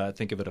Ford, I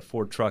think of it a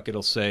Ford truck,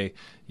 it'll say,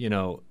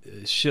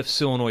 shift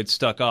solenoid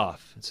stuck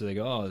off. And so they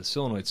go, oh, the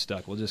solenoid's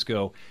stuck. We'll just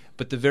go.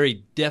 But the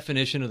very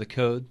definition of the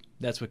code,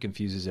 that's what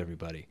confuses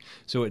everybody.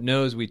 So it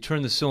knows we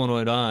turned the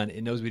solenoid on.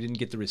 It knows we didn't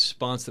get the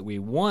response that we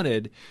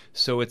wanted.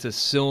 So it's a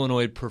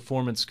solenoid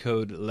performance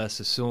code less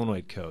a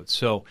solenoid code.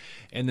 So,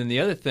 and then the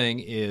other thing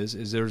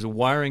is there's a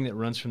wiring that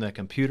runs from that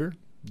computer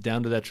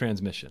down to that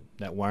transmission.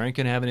 That wiring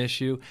can have an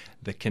issue.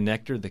 The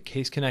connector, the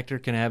case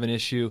connector can have an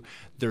issue.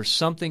 There's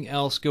something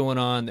else going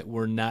on that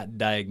we're not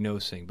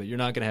diagnosing, but you're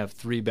not going to have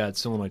 3 bad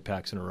solenoid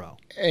packs in a row.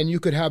 And you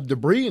could have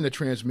debris in the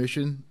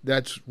transmission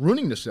that's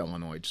ruining the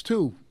solenoids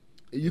too.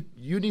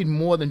 You need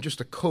more than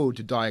just a code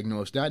to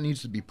diagnose. That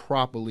needs to be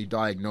properly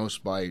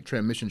diagnosed by a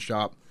transmission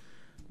shop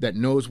that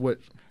knows what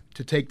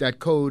to take that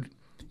code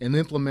and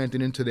implement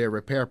it into their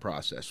repair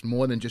process,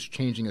 more than just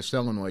changing a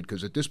solenoid,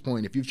 because at this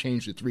point, if you've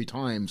changed it 3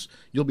 times,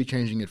 you'll be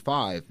changing it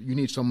 5. You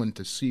need someone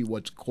to see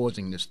what's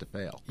causing this to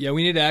fail. Yeah,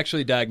 we need to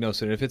actually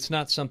diagnose it. If it's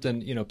not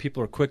something,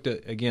 people are quick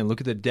to, again,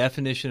 look at the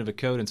definition of a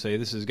code and say,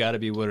 this has got to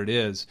be what it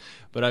is.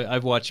 But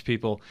I've watched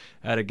people,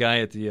 I had a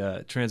guy at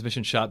the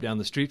transmission shop down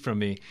the street from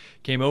me,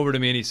 came over to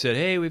me and he said,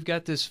 hey, we've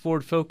got this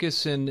Ford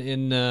Focus and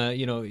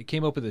he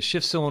came up with a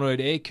shift solenoid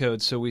A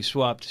code, so we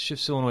swapped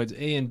shift solenoids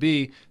A and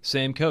B,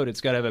 same code.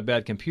 It's got to have a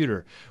bad computer.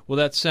 Well,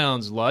 that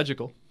sounds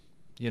logical,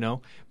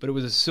 but it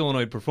was a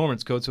solenoid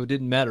performance code, so it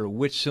didn't matter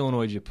which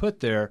solenoid you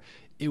put there.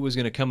 It was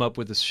going to come up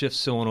with a shift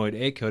solenoid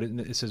A code.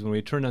 It says when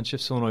we turn on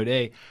shift solenoid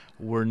A,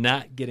 we're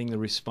not getting the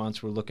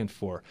response we're looking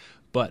for.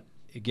 But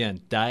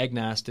again,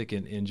 diagnostic,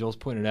 and Joel's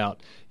pointed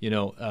out,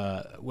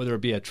 whether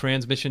it be a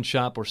transmission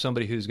shop or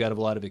somebody who's got a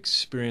lot of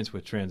experience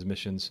with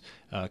transmissions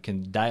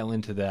can dial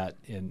into that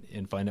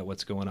and find out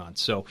what's going on.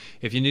 So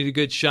if you need a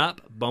good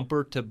shop,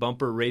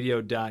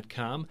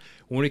 bumpertobumperradio.com.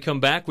 When we come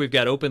back, we've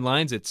got open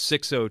lines at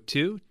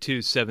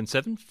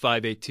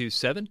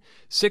 602-277-5827,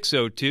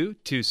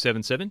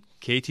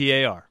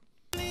 602-277-KTAR.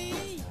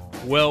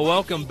 Well,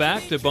 welcome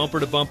back to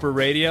Bumper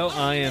Radio.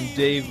 I am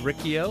Dave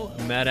Riccio.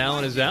 Matt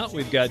Allen is out.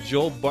 We've got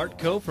Joel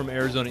Bartko from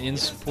Arizona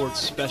Import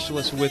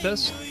Specialist with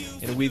us.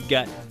 And we've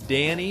got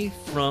Danny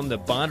from the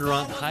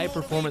Bondurant High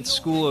Performance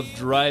School of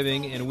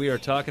Driving. And we are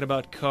talking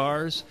about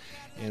cars.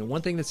 And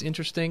one thing that's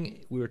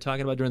interesting, we were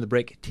talking about during the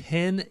break,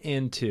 10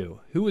 and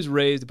 2. Who was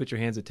raised to put your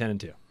hands at 10 and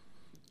 2?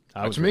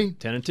 That's me.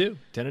 10 and 2.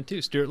 10 and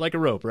 2. Steer it like a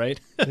rope, right?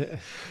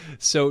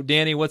 So,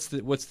 Danny, what's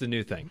the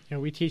new thing?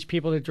 We teach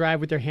people to drive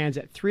with their hands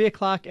at 3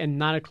 o'clock and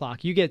 9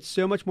 o'clock. You get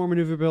so much more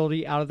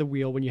maneuverability out of the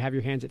wheel when you have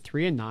your hands at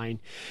 3 and 9.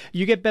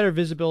 You get better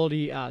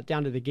visibility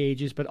down to the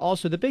gauges, but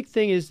also the big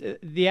thing is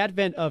the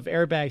advent of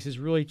airbags has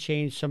really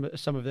changed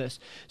some of this.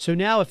 So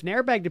now, if an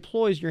airbag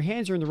deploys, your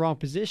hands are in the wrong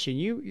position.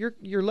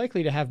 You're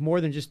likely to have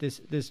more than just this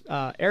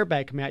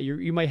airbag coming at you.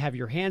 You might have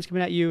your hands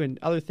coming at you and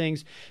other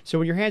things. So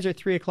when your hands are at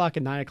 3 o'clock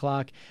and 9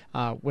 o'clock,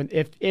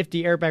 if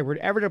the airbag were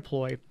to ever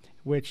deploy,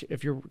 which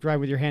if you're driving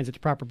with your hands at the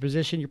proper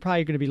position, you're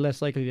probably going to be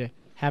less likely to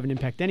have an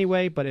impact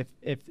anyway. But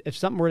if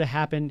something were to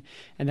happen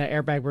and that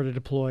airbag were to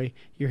deploy,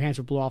 your hands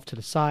would blow off to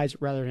the sides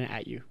rather than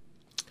at you.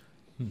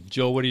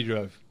 Joel, what do you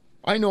drive?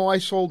 I know I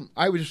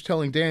was just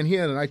telling Dan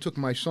here that I took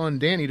my son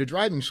Danny to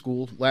driving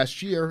school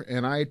last year,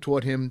 and I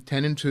taught him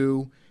 10 and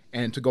 2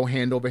 and to go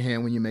hand over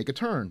hand when you make a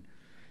turn.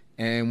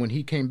 And when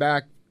he came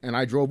back and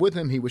I drove with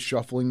him, he was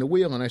shuffling the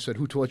wheel, and I said,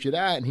 who taught you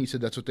that? And he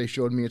said, that's what they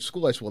showed me at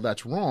school. I said, well,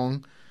 that's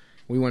wrong.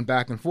 We went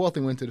back and forth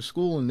and went to the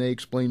school, and they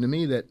explained to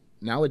me that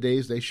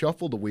nowadays they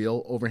shuffle the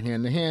wheel over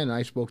hand to hand. And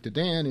I spoke to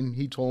Dan, and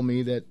he told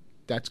me that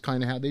that's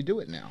kind of how they do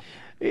it now.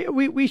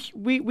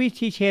 We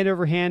teach hand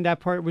over hand. That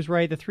part was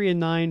right. The 3 and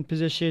 9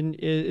 position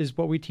is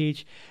what we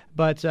teach.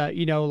 But, a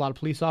lot of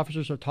police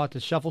officers are taught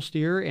to shuffle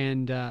steer,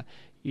 and, I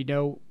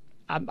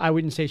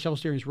wouldn't say shuffle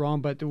steering is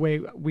wrong, but the way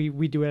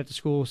we do it at the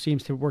school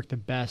seems to work the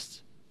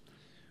best.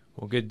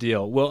 Well, good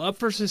deal. Well, up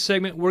first this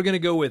segment, we're going to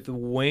go with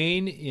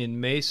Wayne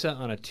in Mesa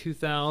on a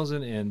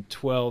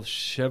 2012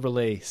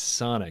 Chevrolet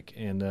Sonic.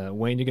 And,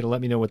 Wayne, you're going to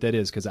let me know what that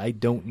is because I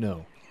don't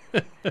know.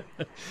 Go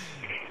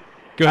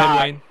ahead,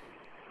 Wayne.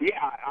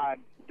 Yeah,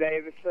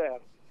 Dave,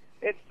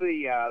 it's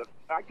the,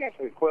 I guess,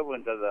 the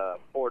equivalent of the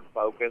Ford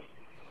Focus.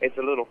 It's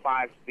a little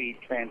 5-speed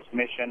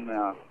transmission.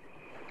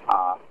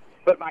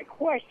 But my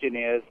question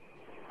is,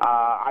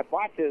 I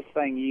bought this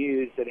thing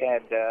used. It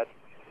had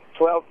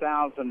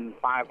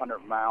 12,500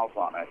 miles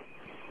on it.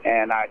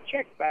 And I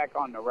checked back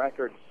on the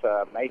records,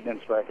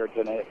 maintenance records,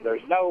 and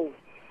there's no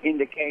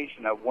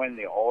indication of when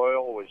the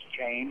oil was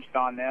changed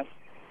on this.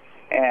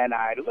 And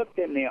I looked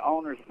in the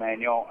owner's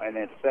manual, and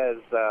it says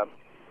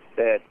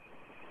that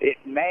it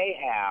may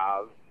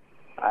have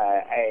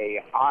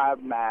a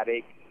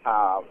automatic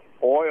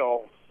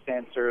oil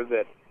sensor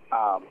that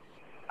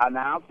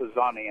announces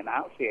on the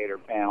annunciator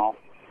panel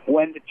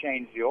when to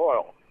change the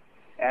oil.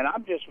 And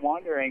I'm just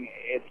wondering,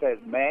 it says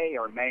may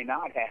or may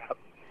not have.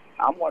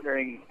 I'm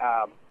wondering,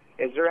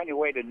 is there any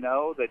way to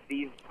know that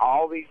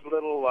all these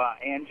little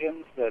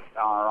engines that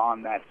are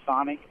on that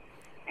Sonic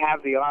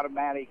have the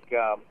automatic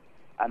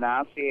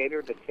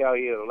annunciator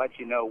to let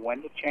you know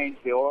when to change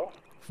the oil?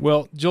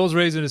 Well, Joel's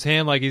raising his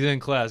hand like he's in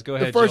class. Go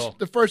ahead, Joel.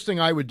 The first thing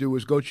I would do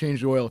is go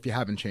change the oil if you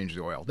haven't changed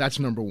the oil. That's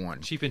number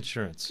one. Cheap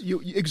insurance.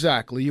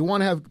 Exactly. You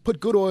want to put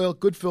good oil,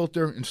 good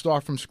filter, and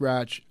start from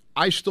scratch.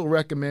 I still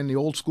recommend the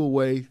old school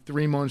way,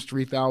 3 months,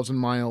 3,000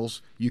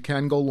 miles. You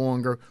can go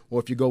longer,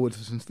 or if you go with a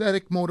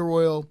synthetic motor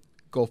oil,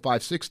 go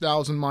 5,000,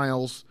 6,000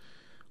 miles.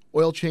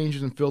 Oil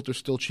changes and filters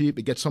still cheap.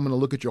 It gets someone to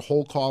look at your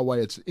whole car while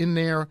it's in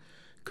there,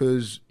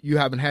 because you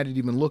haven't had it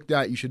even looked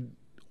at. You should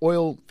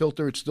oil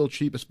filter. It's still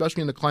cheap, especially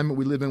in the climate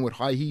we live in with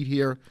high heat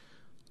here.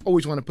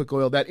 Always want to put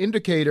oil. That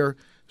indicator,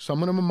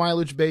 some of them are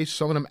mileage based.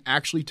 Some of them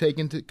actually take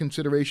into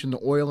consideration the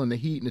oil and the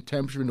heat and the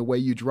temperature and the way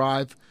you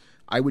drive.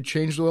 I would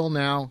change the oil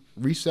now,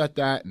 reset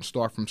that, and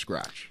start from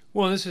scratch.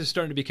 Well, this is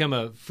starting to become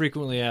a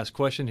frequently asked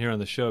question here on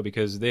the show,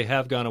 because they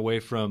have gone away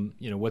from,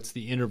 what's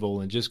the interval,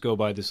 and just go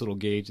by this little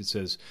gauge that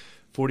says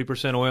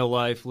 40% oil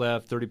life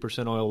left,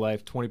 30% oil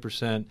life,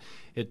 20%.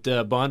 At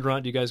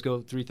Bondurant, do you guys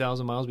go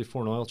 3,000 miles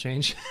before an oil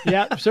change?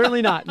 Yeah,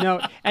 certainly not.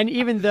 No, and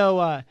even though,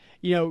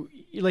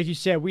 like you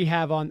said, we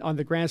have on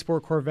the Grand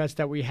Sport Corvettes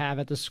that we have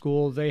at the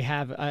school, they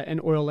have an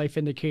oil life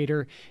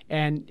indicator,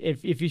 and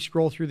if you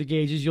scroll through the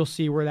gauges, you'll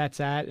see where that's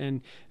at,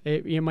 and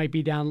it might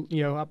be down,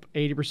 up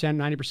 80%,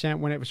 90%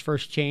 when it was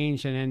first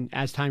changed, and then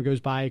as time goes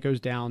by, it goes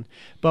down.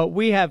 But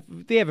they have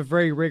a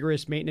very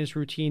rigorous maintenance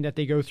routine that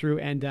they go through,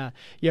 and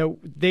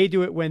they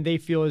do it when they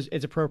feel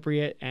is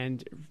appropriate,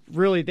 and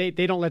really they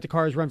don't let the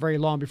cars run very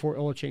long before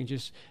oil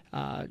changes.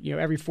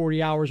 Every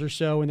 40 hours or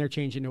so when they're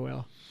changing the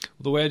oil.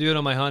 Well, the way I do it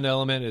on my Honda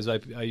Element is I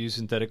use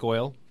synthetic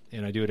oil,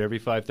 and I do it every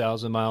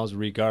 5,000 miles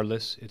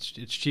regardless. It's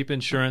cheap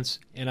insurance,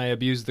 and I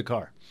abuse the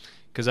car.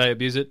 Because I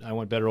abuse it, I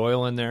want better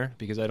oil in there,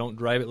 because I don't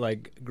drive it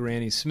like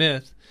Granny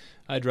Smith.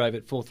 I drive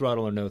it full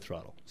throttle or no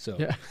throttle. So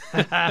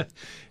yeah.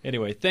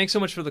 Anyway, thanks so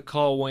much for the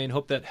call, Wayne.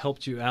 Hope that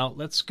helped you out.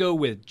 Let's go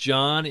with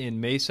John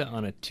in Mesa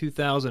on a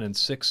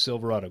 2006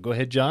 Silverado. Go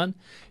ahead, John.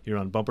 You're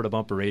on Bumper to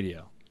Bumper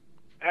Radio.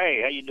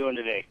 Hey, how you doing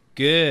today?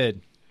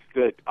 Good.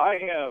 Good. I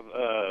have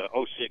a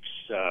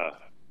 06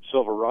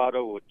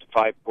 Silverado with the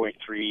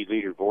 5.3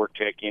 liter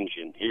Vortec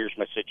engine. Here's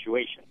my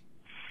situation.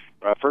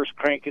 When I first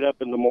crank it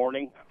up in the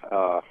morning,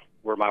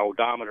 where my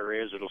odometer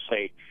is, it'll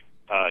say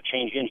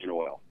change engine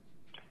oil.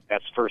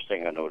 That's the first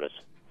thing I notice.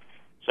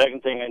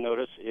 Second thing I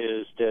notice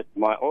is that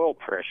my oil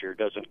pressure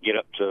doesn't get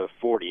up to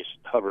 40. It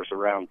hovers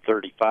around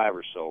 35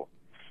 or so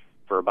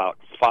for about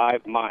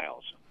 5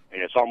 miles.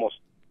 And it's almost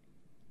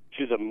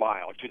to the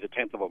mile, to the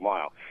tenth of a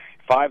mile.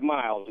 5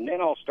 miles, and then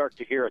I'll start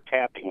to hear a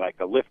tapping, like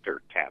a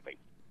lifter tapping.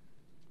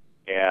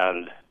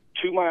 And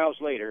 2 miles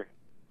later,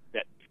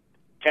 that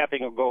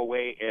tapping will go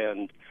away,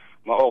 and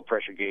my oil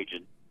pressure gauge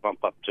would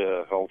bump up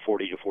to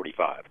 40 to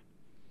 45.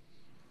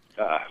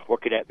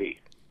 What could that be?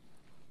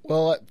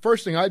 Well,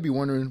 first thing I'd be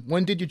wondering,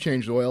 when did you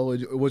change the oil?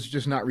 Was it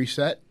just not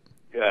reset?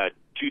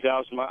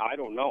 2,000 miles. I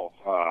don't know.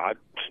 I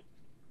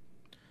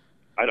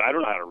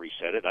don't know how to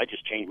reset it. I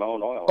just changed my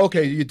own oil.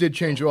 Okay, you did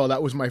change oil.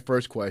 That was my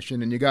first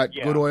question. And you got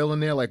good oil in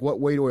there? Like, what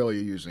weight oil are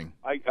you using?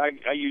 I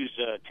use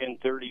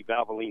 1030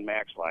 Valvoline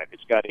Max Life.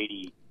 It's got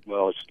it's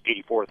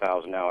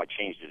 84,000 now. I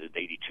changed it at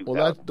 82,000.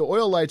 Well, the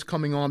oil light's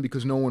coming on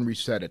because no one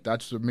reset it.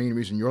 That's the main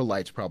reason your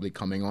light's probably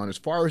coming on. As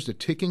far as the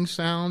ticking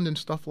sound and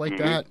stuff like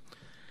that,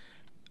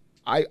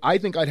 I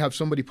think I'd have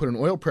somebody put an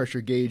oil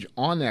pressure gauge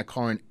on that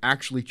car and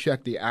actually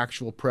check the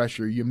actual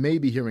pressure. You may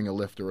be hearing a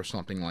lifter or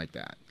something like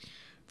that.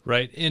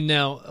 Right. And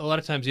now, a lot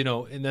of times,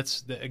 and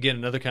that's, again,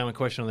 another common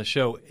question on the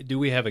show, do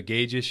we have a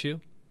gauge issue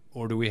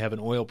or do we have an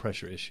oil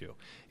pressure issue?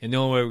 And the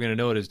only way we're going to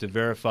know it is to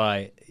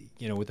verify,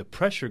 with a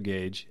pressure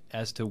gauge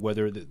as to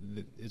whether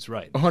it's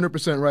right.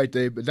 100% right,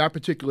 Dave. But that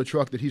particular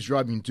truck that he's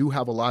driving do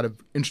have a lot of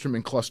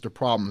instrument cluster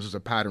problems as a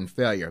pattern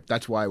failure.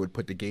 That's why I would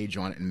put the gauge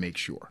on it and make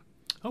sure.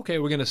 Okay,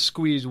 we're going to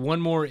squeeze one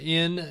more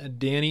in.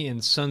 Danny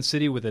in Sun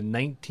City with a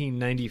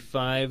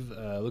 1995,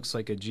 looks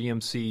like a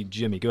GMC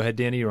Jimmy. Go ahead,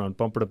 Danny. You're on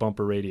Bumper to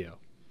Bumper Radio.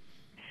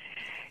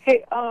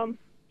 Hey, I'm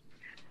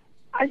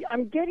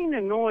getting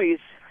a noise.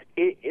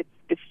 It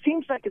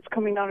seems like it's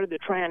coming out of the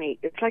tranny.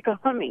 It's like a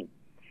humming.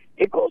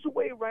 It goes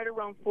away right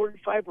around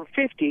 45 or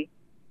 50,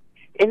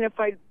 and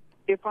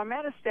if I'm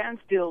at a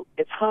standstill,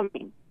 it's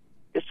humming.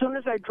 As soon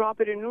as I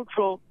drop it in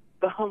neutral,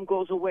 the hum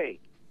goes away.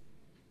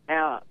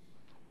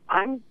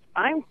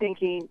 I'm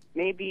thinking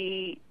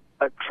maybe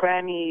a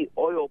tranny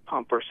oil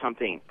pump or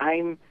something.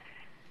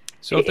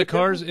 So if the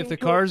car's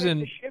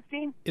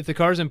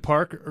in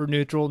park or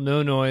neutral,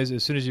 no noise.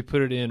 As soon as you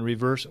put it in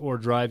reverse or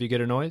drive, you get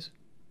a noise?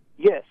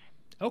 Yes.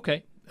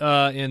 Okay.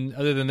 And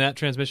other than that,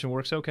 transmission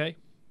works okay?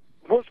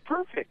 Works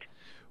perfect.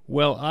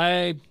 Well,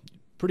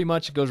 pretty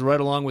much it goes right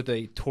along with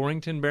a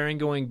Torrington bearing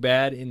going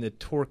bad in the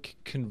torque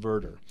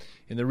converter.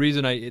 And the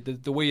reason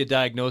the way you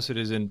diagnose it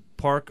is in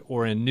park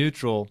or in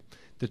neutral,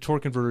 the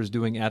torque converter is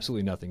doing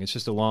absolutely nothing. It's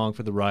just along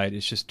for the ride.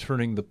 It's just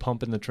turning the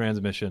pump in the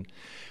transmission.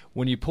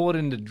 When you pull it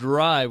into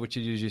drive, what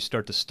you do is you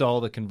start to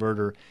stall the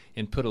converter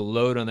and put a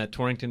load on that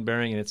Torrington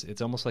bearing, and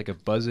it's almost like a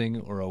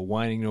buzzing or a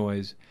whining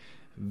noise.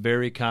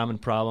 Very common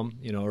problem,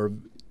 or a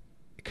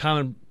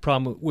common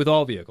problem with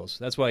all vehicles.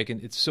 That's why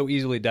it's so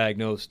easily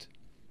diagnosed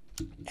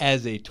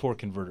as a torque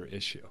converter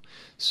issue.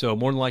 So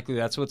more than likely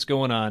that's what's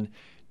going on.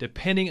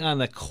 Depending on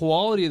the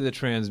quality of the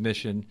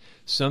transmission,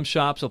 some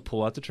shops will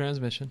pull out the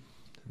transmission.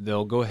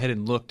 They'll go ahead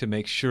and look to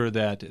make sure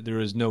that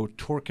there is no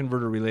torque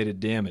converter related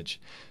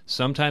damage.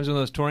 Sometimes when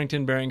those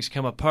Torrington bearings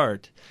come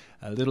apart,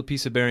 a little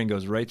piece of bearing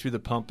goes right through the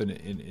pump and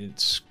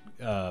it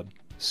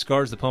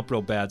scars the pump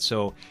real bad.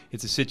 So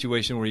it's a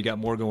situation where you got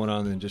more going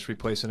on than just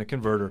replacing a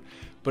converter.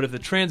 But if the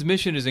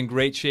transmission is in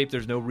great shape,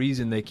 there's no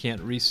reason they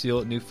can't reseal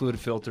it, new fluid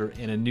filter,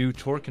 and a new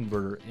torque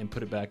converter and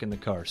put it back in the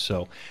car.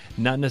 So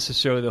not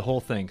necessarily the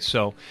whole thing.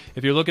 So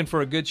if you're looking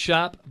for a good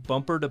shop,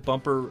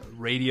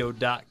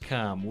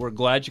 bumpertobumperradio.com. We're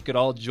glad you could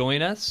all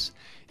join us.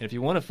 And if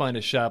you want to find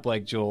a shop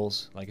like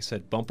Joel's, like I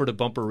said,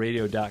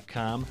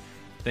 bumpertobumperradio.com.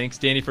 Thanks,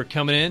 Danny, for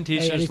coming in,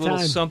 teaching us a little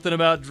something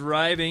about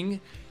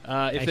driving.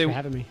 Thanks for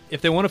having me.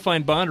 If they want to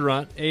find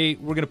Bondurant,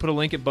 we're going to put a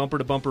link at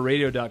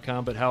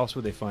bumpertobumperradio.com, but how else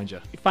would they find you?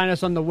 You can find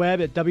us on the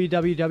web at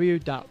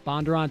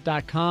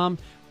www.bondurant.com.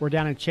 We're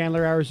down in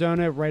Chandler,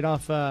 Arizona, right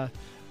off of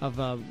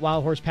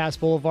Wild Horse Pass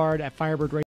Boulevard at Firebird Radio.